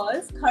over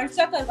pearls.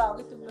 खर्चा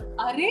करवाओगे तुम लोग?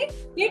 अरे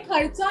ये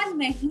खर्चा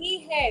नहीं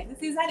है.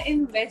 This is an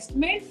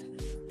investment.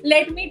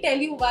 Let me tell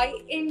you why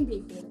in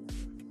detail.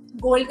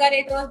 Gold का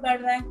रेट रोज बढ़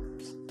रहा है.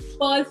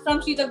 Pearls from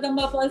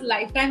Jagdamba pearls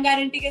lifetime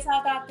guarantee के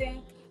साथ आते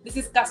हैं. This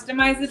is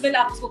customizable.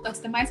 आप इसको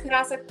customize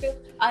करा सकते हो.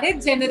 अरे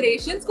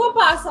generations को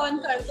pass on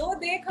कर दो.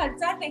 दे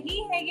खर्चा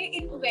नहीं है, ये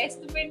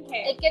investment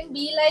है. It can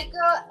be like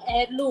a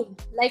heirloom,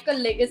 like a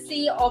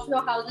legacy of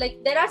your house. Like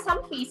there are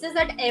some pieces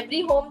at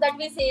every home that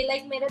we say,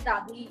 like मेरे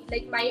दादी,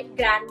 like my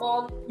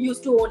grandmom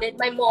used to own it,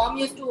 my mom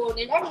used to own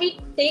it, and we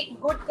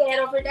take good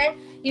care of it, and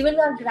even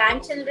our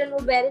grandchildren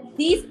would wear it.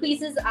 These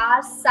pieces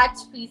are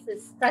such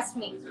pieces. Trust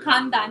me.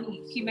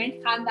 Khandani. She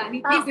meant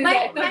Khandani pieces.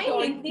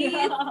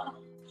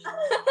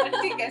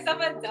 ठीक है,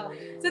 समझ जाओ.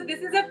 So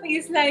this is a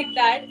piece like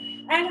that.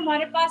 And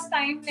हमारे पास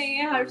time नहीं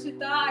है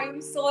Harshita. I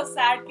am so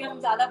sad कि हम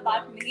ज़्यादा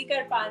बात नहीं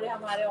कर पा रहे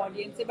हमारे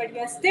ऑडियंस से, but we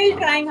are still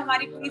trying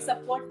हमारी पूरी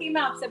सपोर्ट टीम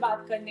है आपसे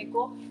बात करने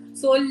को.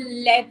 So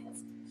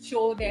let's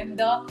show them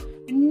the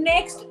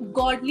next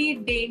godly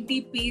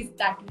dainty piece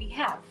that we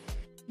have.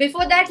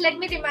 Before that, let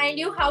me remind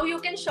you how you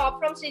can shop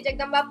from Sri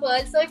Jagdamba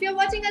Pearls. So if you're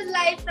watching us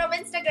live from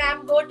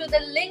Instagram, go to the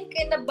link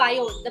in the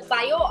bio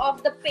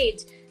of the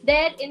page.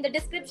 There in the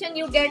description,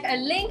 you get a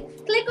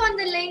link. Click on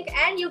the link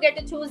and you get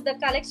to choose the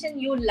collection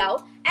you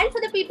love. And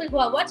for the people who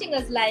are watching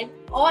us live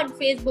on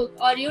Facebook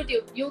or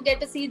YouTube, you get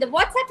to see the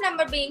WhatsApp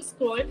number being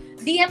scrolled.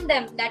 DM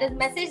them, that is,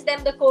 message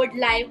them the code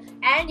live,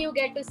 and you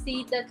get to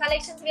see the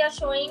collections we are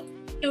showing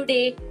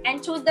today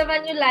and choose the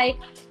one you like.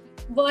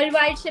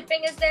 Worldwide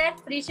shipping is there,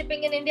 free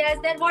shipping in India is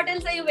there. What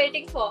else are you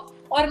waiting for?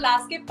 और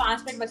last के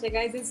 5 minute बचे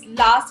guys. This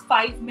last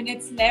 5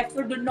 minutes left,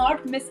 so do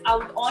not miss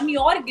out on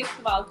your gift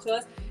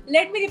vouchers.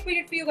 Let me repeat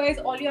it for you guys.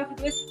 All you have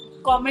to do is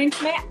comment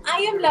में I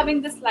am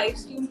loving this live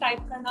stream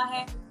type करना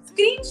है,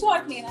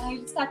 screenshot लेना है. You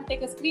just have to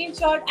take a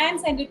screenshot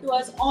and send it to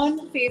us on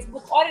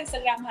Facebook or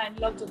Instagram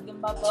handle of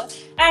Jagdamba Pearls,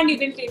 and you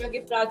can claim your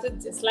gift voucher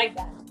just like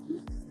that.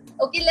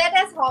 Okay, let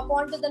us hop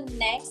on to the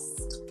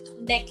next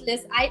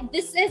necklace.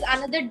 This is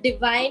another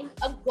divine,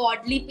 a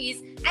godly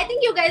piece. I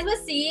think you guys were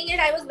seeing it.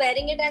 I was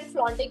wearing it and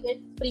flaunting it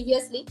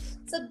previously.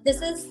 So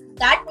this is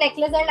that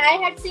necklace, and I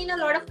had seen a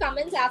lot of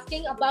comments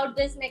asking about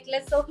this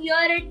necklace. So here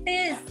it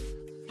is,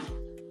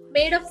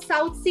 made of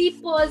South Sea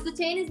pearls. The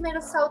chain is made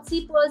of South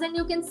Sea pearls, and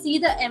you can see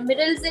the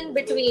emeralds in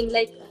between.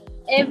 Like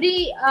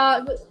every,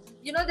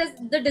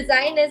 the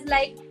design is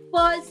like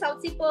pearls,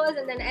 South Sea pearls,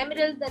 and then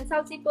emeralds, then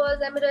South Sea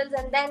pearls, emeralds,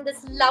 and then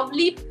this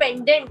lovely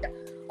pendant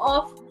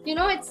of,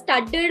 it's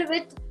studded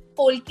with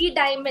Polki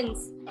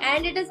Diamonds,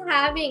 and it is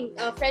having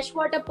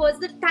freshwater pearls,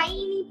 the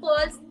tiny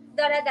pearls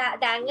that are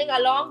dangling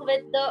along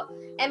with the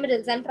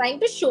emeralds. I'm trying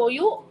to show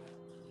you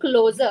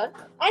closer,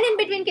 and in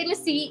between, can you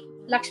see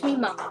Lakshmi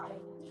Ma?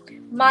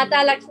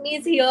 Mata Lakshmi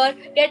is here.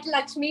 Get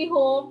Lakshmi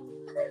home.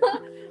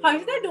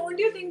 Harshita, don't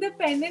you think the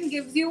pendant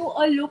gives you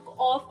a look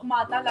of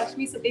Mata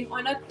Lakshmi sitting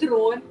on a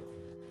throne?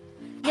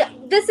 Yeah,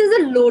 this is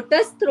a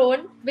lotus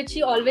throne which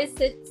she always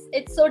sits.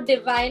 It's so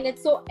divine,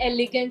 it's so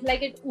elegant,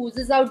 like it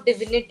oozes out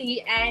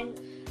divinity. And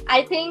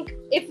I think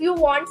if you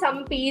want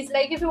some piece,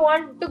 like if you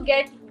want to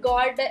get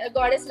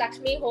Goddess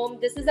Lakshmi home,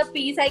 this is a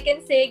piece I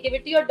can say, give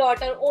it to your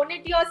daughter, own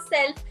it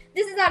yourself.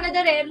 This is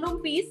another heirloom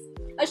piece,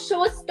 a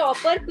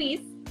showstopper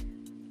piece.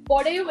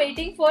 What are you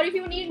waiting for? If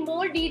you need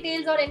more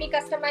details or any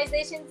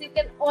customizations, you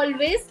can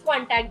always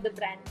contact the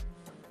brand.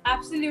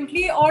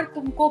 Absolutely, और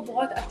तुमको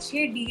बहुत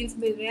अच्छे deals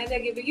मिल रहे हैं.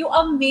 They're giving you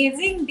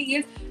amazing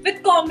deals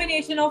with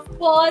combination of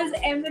pearls,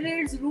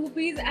 emeralds,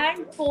 rubies,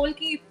 and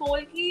polki.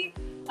 Polki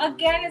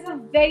again is a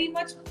very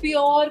much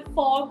pure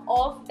form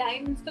of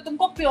diamonds. तो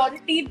तुमको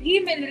purity भी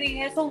मिल रही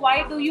है. So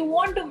why do you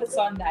want to miss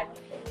on that?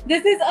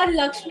 This is a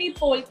Lakshmi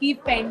Polki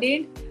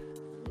pendant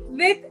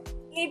with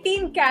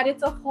 18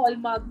 carats of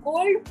hallmark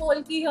gold.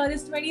 Polki here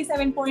is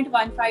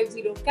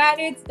 27.150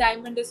 carats.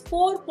 Diamond is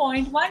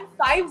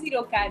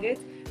 4.150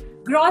 carats.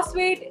 Gross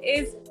weight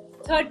is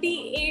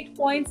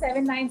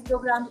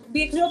 38.790 grams.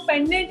 देख लो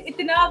pendant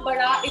इतना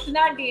बड़ा,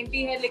 इतना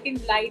dainty है, लेकिन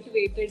light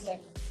weighted है.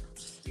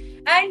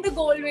 And the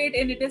gold weight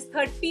in it is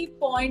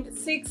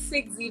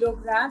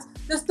 30.660 grams.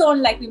 The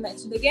stone, like we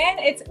mentioned again,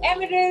 it's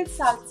emerald,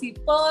 South Sea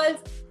pearls,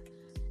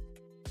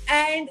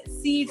 and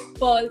seed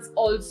pearls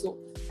also.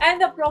 And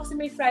the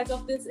approximate price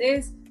of this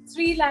is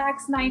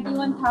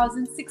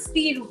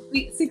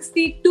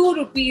 3,91,062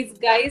 rupees,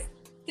 guys.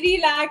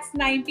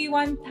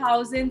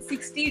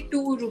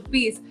 3,91,062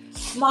 rupees.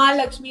 माँ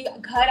लक्ष्मी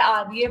घर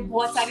आ रही है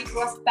बहुत सारी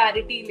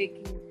prosperity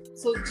लेके.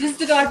 So just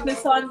do not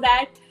miss on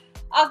that.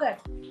 अगर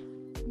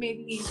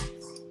maybe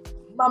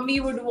mummy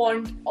would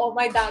want or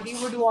my daddy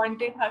would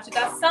want it,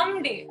 Harshita,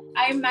 someday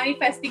I am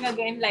manifesting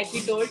again, like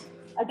we told,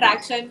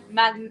 attraction,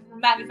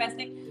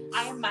 manifesting.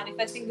 I am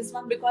manifesting this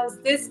one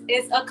because this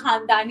is a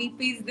khandani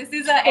piece. This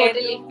is a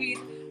heirloom piece.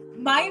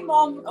 My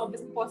mom will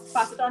obviously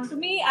pass it on to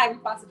me. I will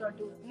pass it on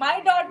to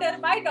my daughter.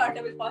 My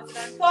daughter will pass it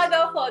on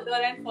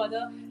further and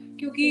further.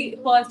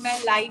 क्योंकि pearls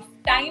में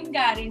lifetime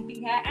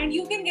guarantee है, and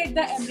you can get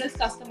the emeralds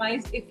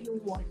customized if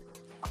you want.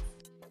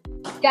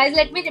 Guys,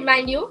 let me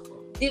remind you,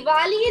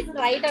 Diwali is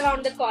right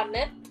around the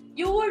corner.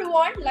 You would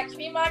want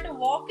Lakshmi Ma to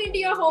walk into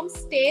your home,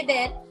 stay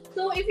there.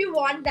 So if you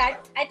want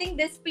that, I think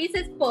this piece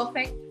is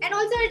perfect. And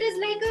also it is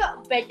like a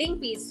wedding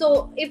piece.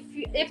 So if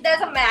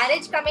there's a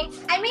marriage coming,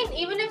 I mean,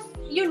 even if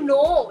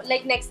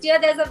like next year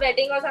there's a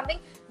wedding or something,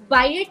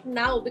 buy it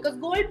now because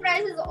gold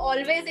price is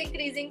always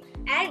increasing.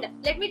 And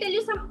let me tell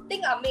you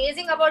something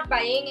amazing about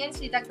buying in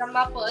Sri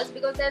Jagdamba Pearls,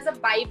 because there's a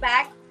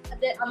buyback,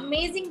 the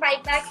amazing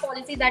buyback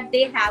policy that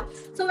they have.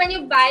 So when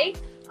you buy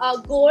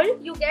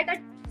gold, you get a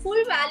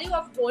full value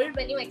of gold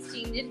when you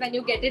exchange it, when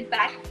you get it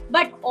back,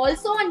 but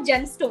also on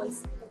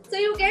gemstones. So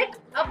you get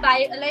a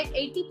like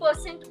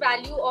 80%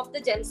 value of the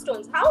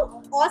gemstones.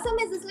 How awesome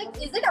is this? Like,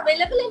 is it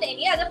available in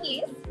any other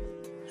place?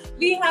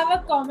 We have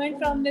a comment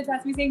from this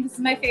Asmi saying this is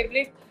my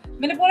favorite.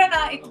 मैंने बोला ना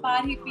एक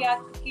बार ही प्यार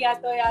किया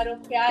तो यारो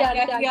प्यार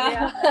क्या किया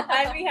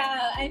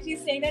and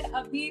she's saying that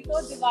अभी तो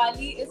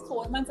Diwali is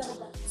 4 months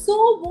away. So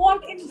what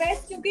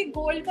invest क्योंकि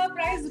gold का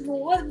price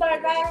रोज बढ़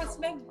रहा है और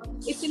उसमें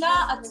इतना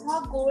अच्छा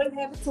gold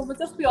है with so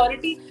much of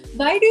purity.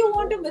 Why do you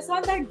want to miss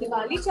on that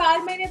Diwali? 4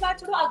 महीने बाद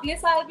छोड़ो अगले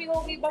साल भी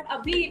होगी but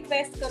अभी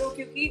invest करो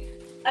क्योंकि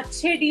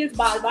अच्छे deals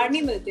बार-बार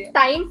नहीं मिलते.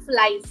 Time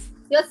flies.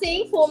 You're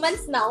saying 4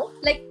 months now,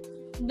 like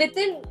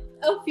within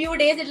a few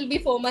days it will be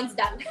 4 months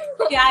done.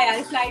 क्या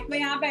यार फ्लाइट में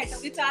यहाँ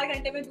बैठोगे 4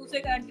 घंटे में दूसरे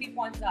कंट्री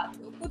पहुंच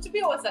जाते हो कुछ भी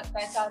हो सकता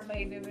है 4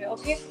 महीने में.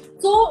 Okay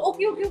so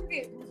okay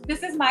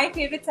this is my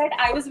favorite set.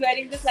 I was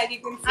wearing this like you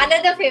can see.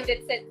 Another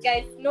favorite set,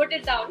 guys. Note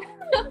it down.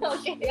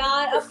 Okay.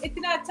 यार अब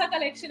इतना अच्छा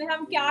collection है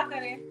हम क्या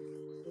करें?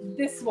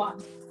 This one.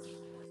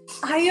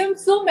 I am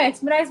so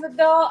mesmerized with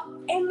the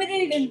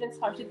emerald in this,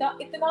 Harshita.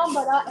 इतना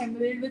बड़ा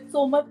emerald with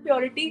so much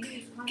purity.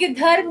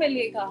 किधर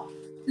मिलेगा?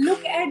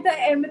 Look at the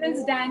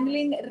emeralds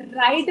dangling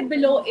right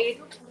below it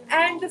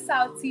and the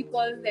South Sea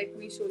pearls. Let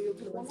me show you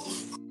close.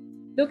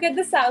 Look at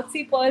the South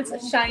Sea pearls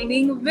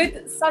shining with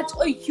such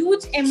a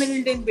huge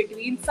emerald in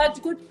between, such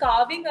good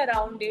carving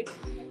around it.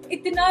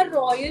 इतना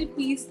royal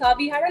piece था.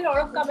 We had a lot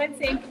of comments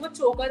saying कि वो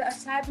choker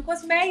अच्छा है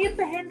because मैं ये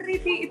पहन रही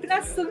थी. इतना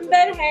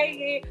सुंदर है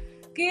ये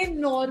कि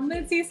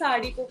normal सी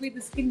साड़ी को भी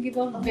this can give a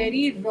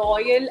very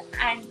royal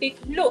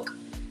antique look.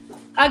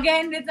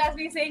 Again, this has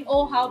been saying,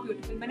 oh how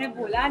beautiful. मैंने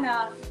बोला ना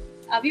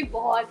अभी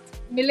बहुत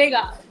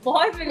मिलेगा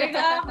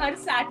हर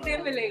Saturday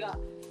मिलेगा.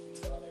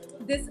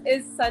 This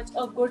is such a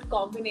good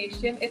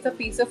combination. It's a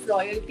piece of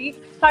royalty.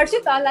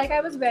 Harshita, like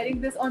I was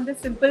wearing this on this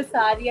simple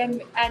sari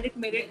and it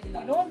made it,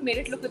 made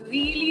it look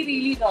really,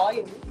 really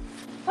royal.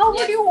 How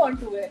would you want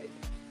to wear it?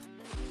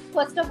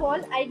 First of all,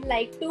 I'd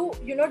like to,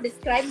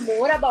 describe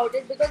more about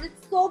it because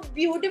it's so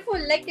beautiful.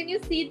 Like, can you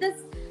see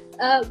this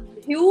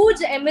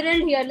huge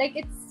emerald here? Like,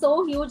 it's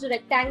so huge,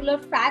 rectangular,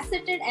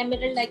 faceted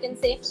emerald, I can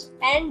say,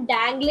 and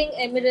dangling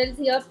emeralds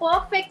here,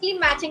 perfectly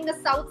matching the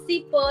South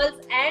Sea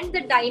pearls and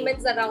the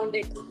diamonds around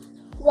it.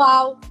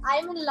 Wow,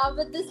 I'm in love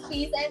with this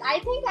piece, and I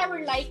think I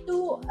would like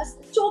to.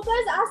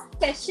 Chokers are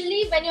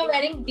especially when you're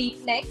wearing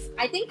deep necks.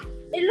 I think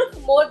it looks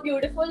more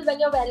beautiful when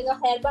you're wearing a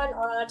hairband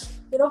or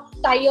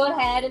tie your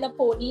hair in a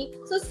pony.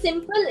 So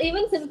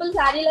even simple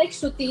sari like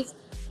Shruti's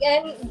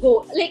can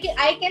go. Like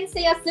I can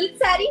say a silk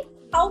sari.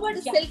 How about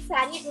a silk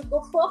sari? It would go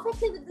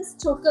perfectly with this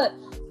choker.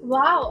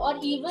 Wow! Or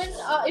even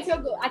if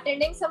you're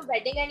attending some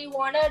wedding and you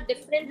want a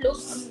different look,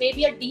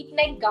 maybe a deep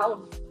neck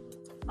gown.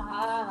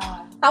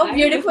 How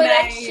beautiful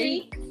and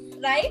chic,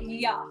 right?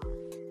 Yeah.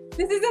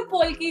 This is a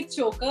Polki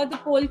choker. The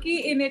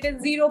Polki in it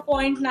is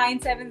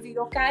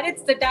 0.970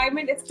 carats. The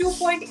diamond is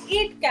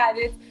 2.8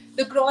 carats.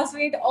 The gross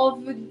weight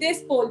of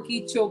this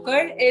Polki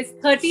choker is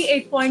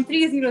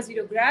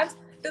 38.300 grams.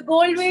 The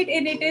gold weight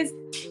in it is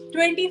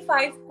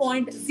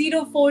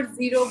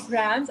 25.040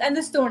 grams, and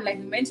the stone, like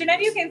we mentioned, and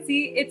you can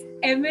see it's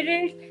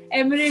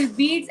emerald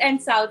beads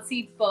and South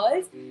Sea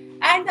pearls.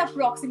 And the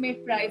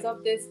approximate price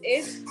of this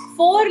is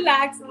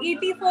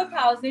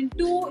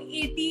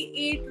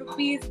 4,84,288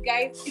 rupees,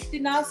 guys.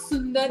 इतना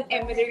सुंदर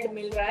emerald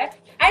मिल रहा है.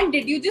 And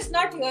did you just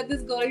not hear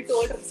this girl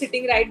told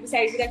sitting right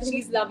beside me that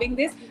she's loving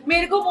this?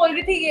 मेरे को बोल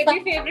रही थी ये भी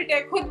favorite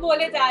है. खुद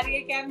बोले जा रही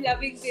है कि I'm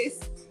loving this.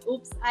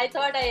 Oops, I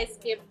thought I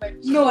escaped, but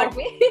she no. got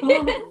me.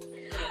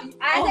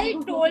 As I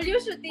told you,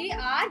 Shruti,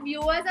 our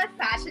viewers are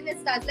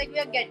fashionistas. Like we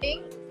are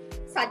getting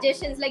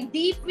suggestions like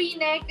deep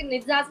V-neck.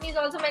 Nizasmi is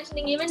also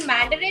mentioning even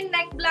Mandarin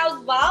neck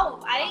blouse. Wow,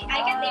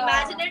 I can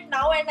imagine it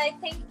now, and I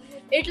think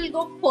it will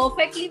go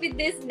perfectly with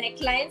this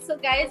neckline. So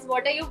guys,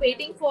 what are you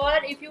waiting for?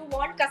 If you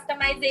want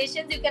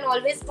customizations, you can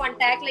always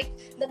contact, like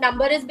the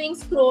number is being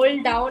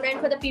scrolled down, and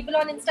for the people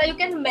on Insta, you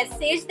can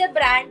message the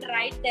brand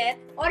right there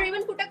or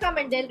even put a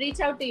comment. They'll reach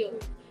out to you.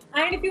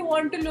 And if you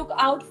want to look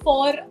out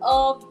for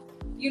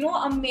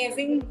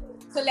amazing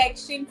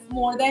collections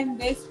more than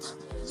this,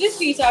 just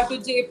reach out to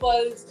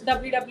jpearls,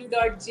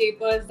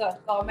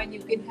 www.jpearls.com, and you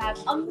can have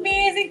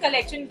amazing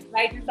collections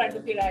right in front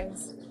of your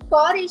eyes.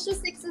 For issue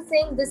 6 is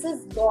saying this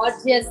is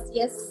gorgeous.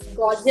 Yes,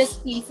 gorgeous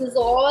pieces.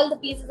 All the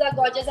pieces are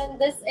gorgeous, and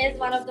this is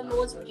one of the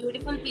most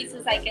beautiful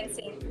pieces I can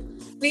say.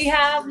 We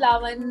have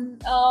Lavanya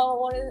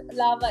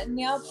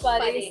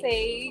Pare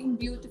saying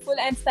beautiful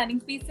and stunning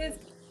pieces.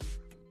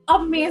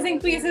 Amazing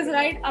pieces,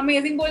 right?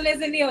 Amazing bolne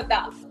se nahi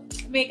hota.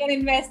 Make an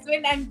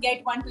investment and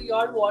get one to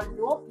your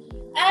wardrobe.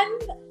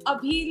 And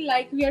abhi,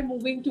 like we are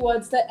moving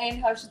towards the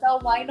end,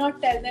 Harshita, why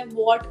not tell them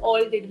what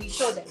all did we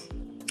show them?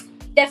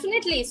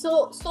 Definitely.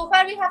 So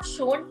far we have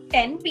shown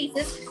 10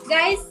 pieces.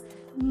 Guys,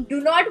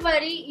 do not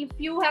worry if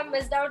you have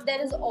missed out.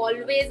 There is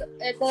always,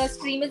 the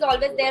stream is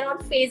always there on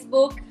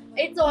Facebook.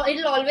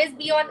 It'll always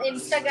be on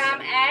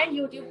Instagram and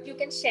YouTube. You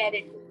can share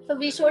it. So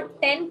we showed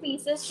 10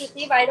 pieces.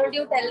 Shruti, why don't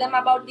you tell them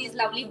about these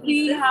lovely pieces?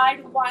 We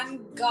had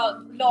one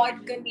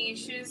Lord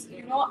Ganesh's,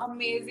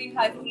 amazing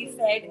Hari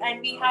set,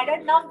 and we had a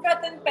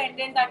Navratan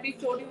pendant that we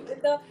showed you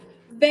in the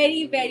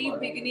very, very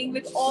beginning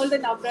with all the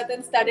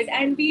Navratan studded,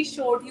 and we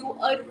showed you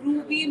a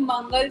ruby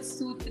Mangal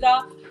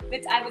Sutra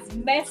which I was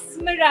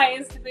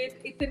mesmerized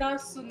with. Itna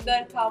sundar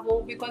tha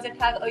wo, because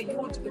it has a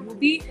huge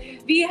ruby.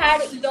 We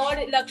had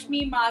Lord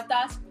Lakshmi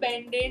Mata's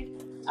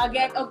pendant,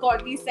 again a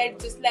godly set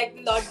just like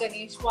the Lord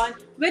Ganesh one,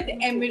 with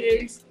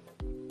emeralds.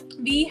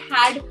 We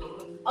had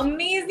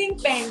amazing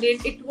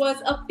pendant. It was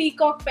a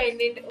peacock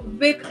pendant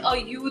with a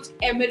huge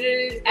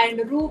emerald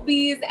and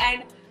rubies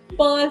and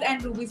pearls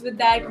and rubies. With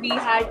that, we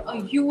had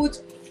a huge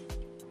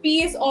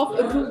piece of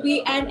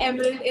ruby and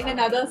emerald in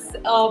another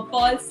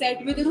pearl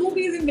set with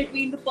rubies in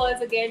between the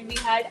pearls. Again, we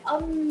had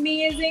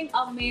amazing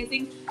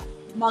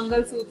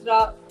Mangal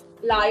Sutra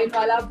lion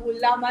wala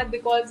bhulna mat,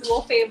 because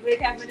wo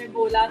favorite hai, maine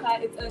bola tha.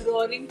 It's a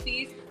roaring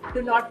piece,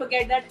 do not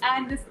forget that.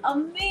 And this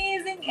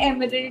amazing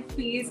emerald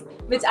piece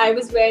which I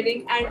was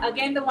wearing, and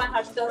again the one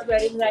Harshita is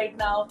wearing right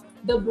now,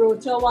 the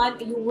broocher one.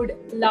 You would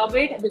love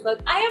it because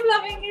I am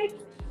loving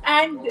it.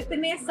 And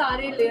itne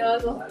sare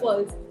layers of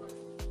pearls.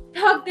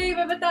 थक गई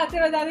मैं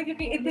बताते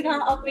क्योंकि इतना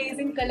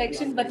amazing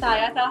collection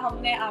बताया था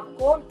हमने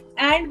आपको.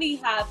 And we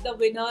have the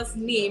winners'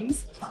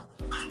 names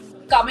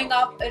coming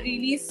up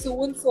really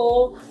soon.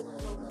 So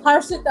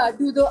Harshita,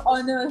 do the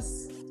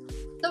honors.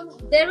 So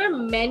there were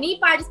many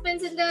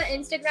participants in the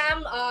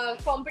Instagram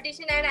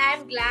competition, and I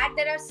am glad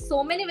there are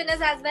so many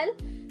winners as well.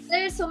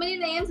 There are so many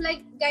names.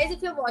 Like, guys,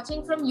 if you're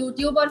watching from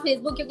YouTube or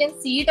Facebook, you can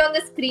see it on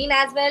the screen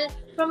as well.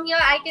 From here,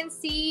 I can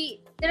see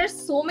there are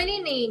so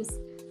many names.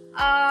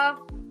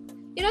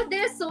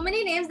 There are so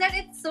many names that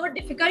it's so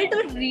difficult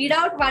to read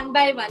out one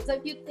by one. So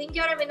if you think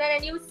you're a winner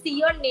and you see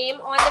your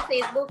name on the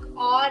Facebook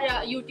or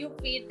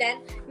YouTube feed, then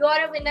you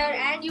are a winner.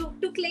 And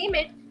to claim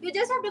it, you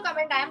just have to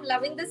comment, I am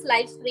loving this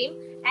live stream,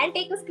 and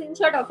take a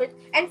screenshot of it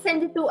and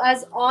send it to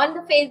us on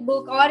the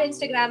Facebook or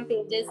Instagram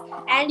pages,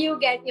 and you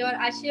get your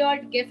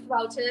assured gift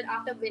voucher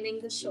after winning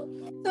the show.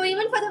 So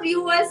even for the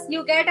viewers,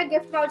 you get a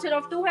gift voucher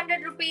of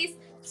 200 rupees.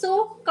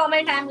 So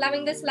comment, I am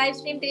loving this live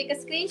stream, take a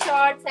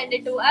screenshot, send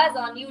it to us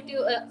on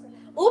YouTube.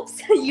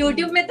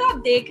 YouTube में तो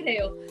आप देख रहे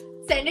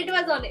हो. Send it to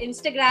us on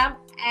Instagram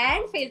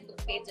and Facebook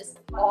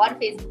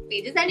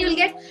pages, and you'll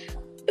get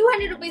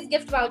 200 rupees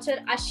gift voucher,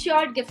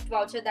 assured gift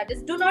voucher. That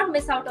is, do not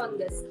miss out on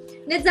this.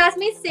 It's just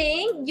me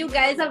saying, you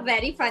guys are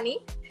very funny.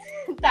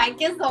 Thank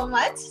you so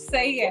much.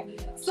 सही है.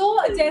 So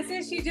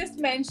जैसे she just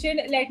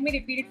mentioned, let me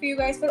repeat it for you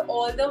guys, for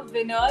all the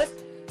winners.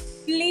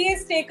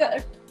 Please take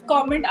a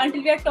comment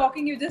until we are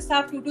talking. You just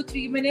have 2 to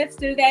 3 minutes.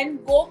 Till then,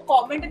 go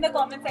comment in the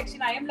comment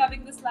section, I am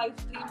loving this live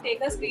stream.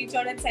 Take a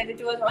screenshot and send it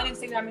to us on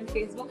Instagram and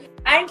Facebook,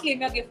 and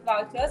claim your gift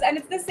vouchers. And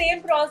it's the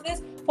same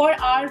process for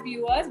our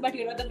viewers, but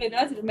the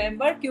winners.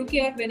 Remember, kyunki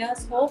you're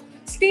winners ho,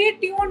 stay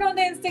tuned on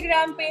the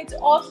Instagram page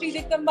of Sri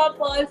Jagdamba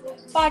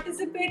Pearls.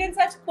 Participate in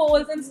such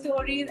polls and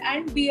stories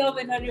and be a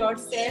winner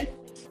yourself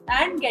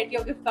and get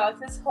your gift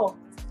vouchers home.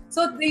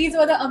 So these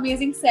were the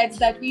amazing sets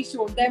that we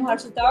showed them,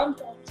 Harshita.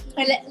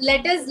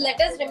 Let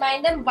us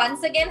remind them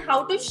once again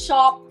how to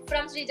shop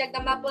from Sri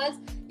Jagdamba Pearls.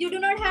 You do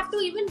not have to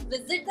even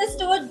visit the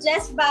store.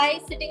 Just by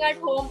sitting at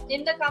home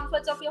in the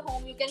comforts of your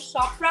home, you can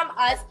shop from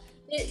us.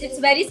 It's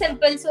very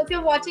simple. So if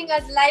you're watching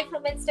us live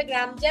from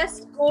Instagram,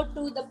 just go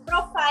to the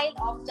profile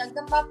of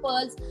Jagdamba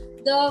Pearls,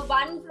 the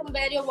one from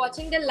where you're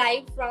watching the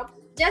live from.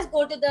 Just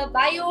go to the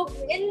bio.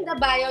 In the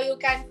bio, you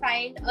can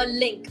find a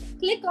link.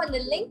 Click on the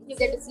link. You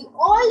get to see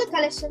all the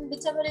collection,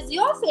 whichever is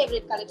your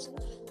favorite collection.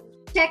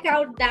 Check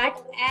out that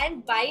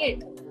and buy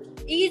it.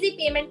 Easy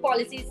payment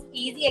policies,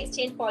 easy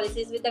exchange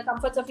policies with the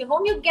comforts of your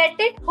home. You get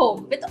it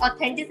home with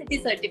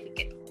authenticity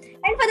certificate.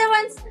 And for the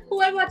ones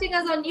who are watching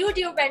us on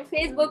YouTube and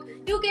Facebook,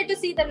 you get to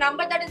see the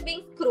number that is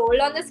being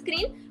scrolled on the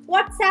screen.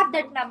 WhatsApp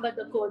that number,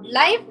 the code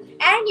live,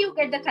 and you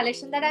get the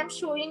collection that I'm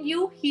showing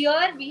you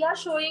here. We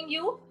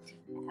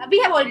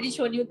have already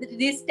shown you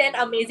these 10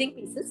 amazing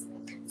pieces.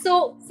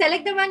 So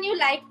select the one you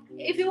like.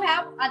 If you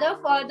have other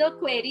further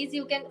queries,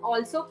 you can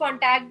also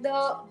contact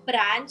the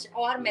branch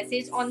or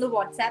message on the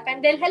WhatsApp,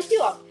 and they'll help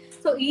you out.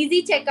 So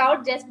easy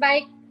checkout just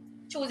by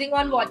choosing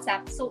on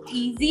WhatsApp. So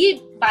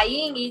easy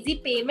buying, easy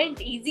payment,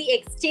 easy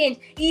exchange,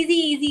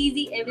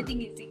 easy,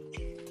 everything easy.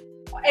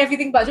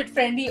 Everything budget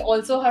friendly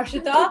also,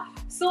 Harshita.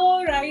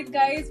 So right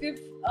guys,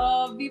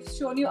 we've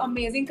shown you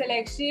amazing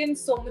collection,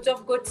 so much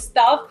of good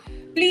stuff.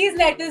 Please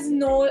let us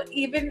know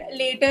even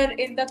later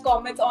in the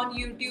comments on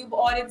YouTube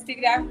or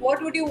Instagram,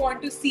 what would you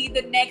want to see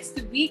the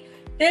next week.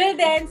 Till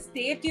then,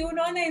 stay tuned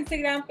on the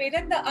Instagram page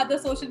and the other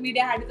social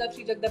media handles of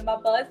Sri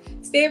Jagdamba Pearls.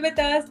 Stay with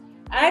us,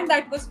 and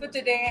that was for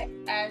today,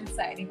 and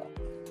signing off.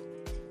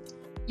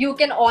 You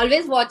can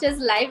always watch us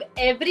live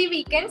every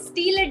weekend.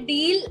 Steal a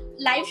deal.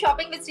 Live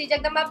shopping with Sri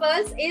Jagdamba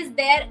Pearls is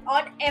there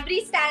on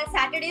every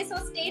Saturday. So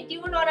stay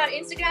tuned on our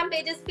Instagram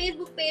pages,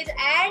 Facebook page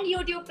and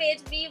YouTube page.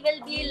 We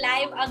will be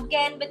live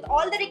again with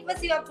all the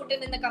requests you have put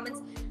in the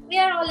comments. We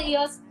are all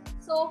ears.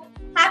 So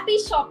happy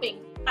shopping.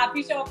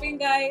 Happy shopping,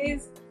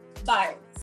 guys. Bye.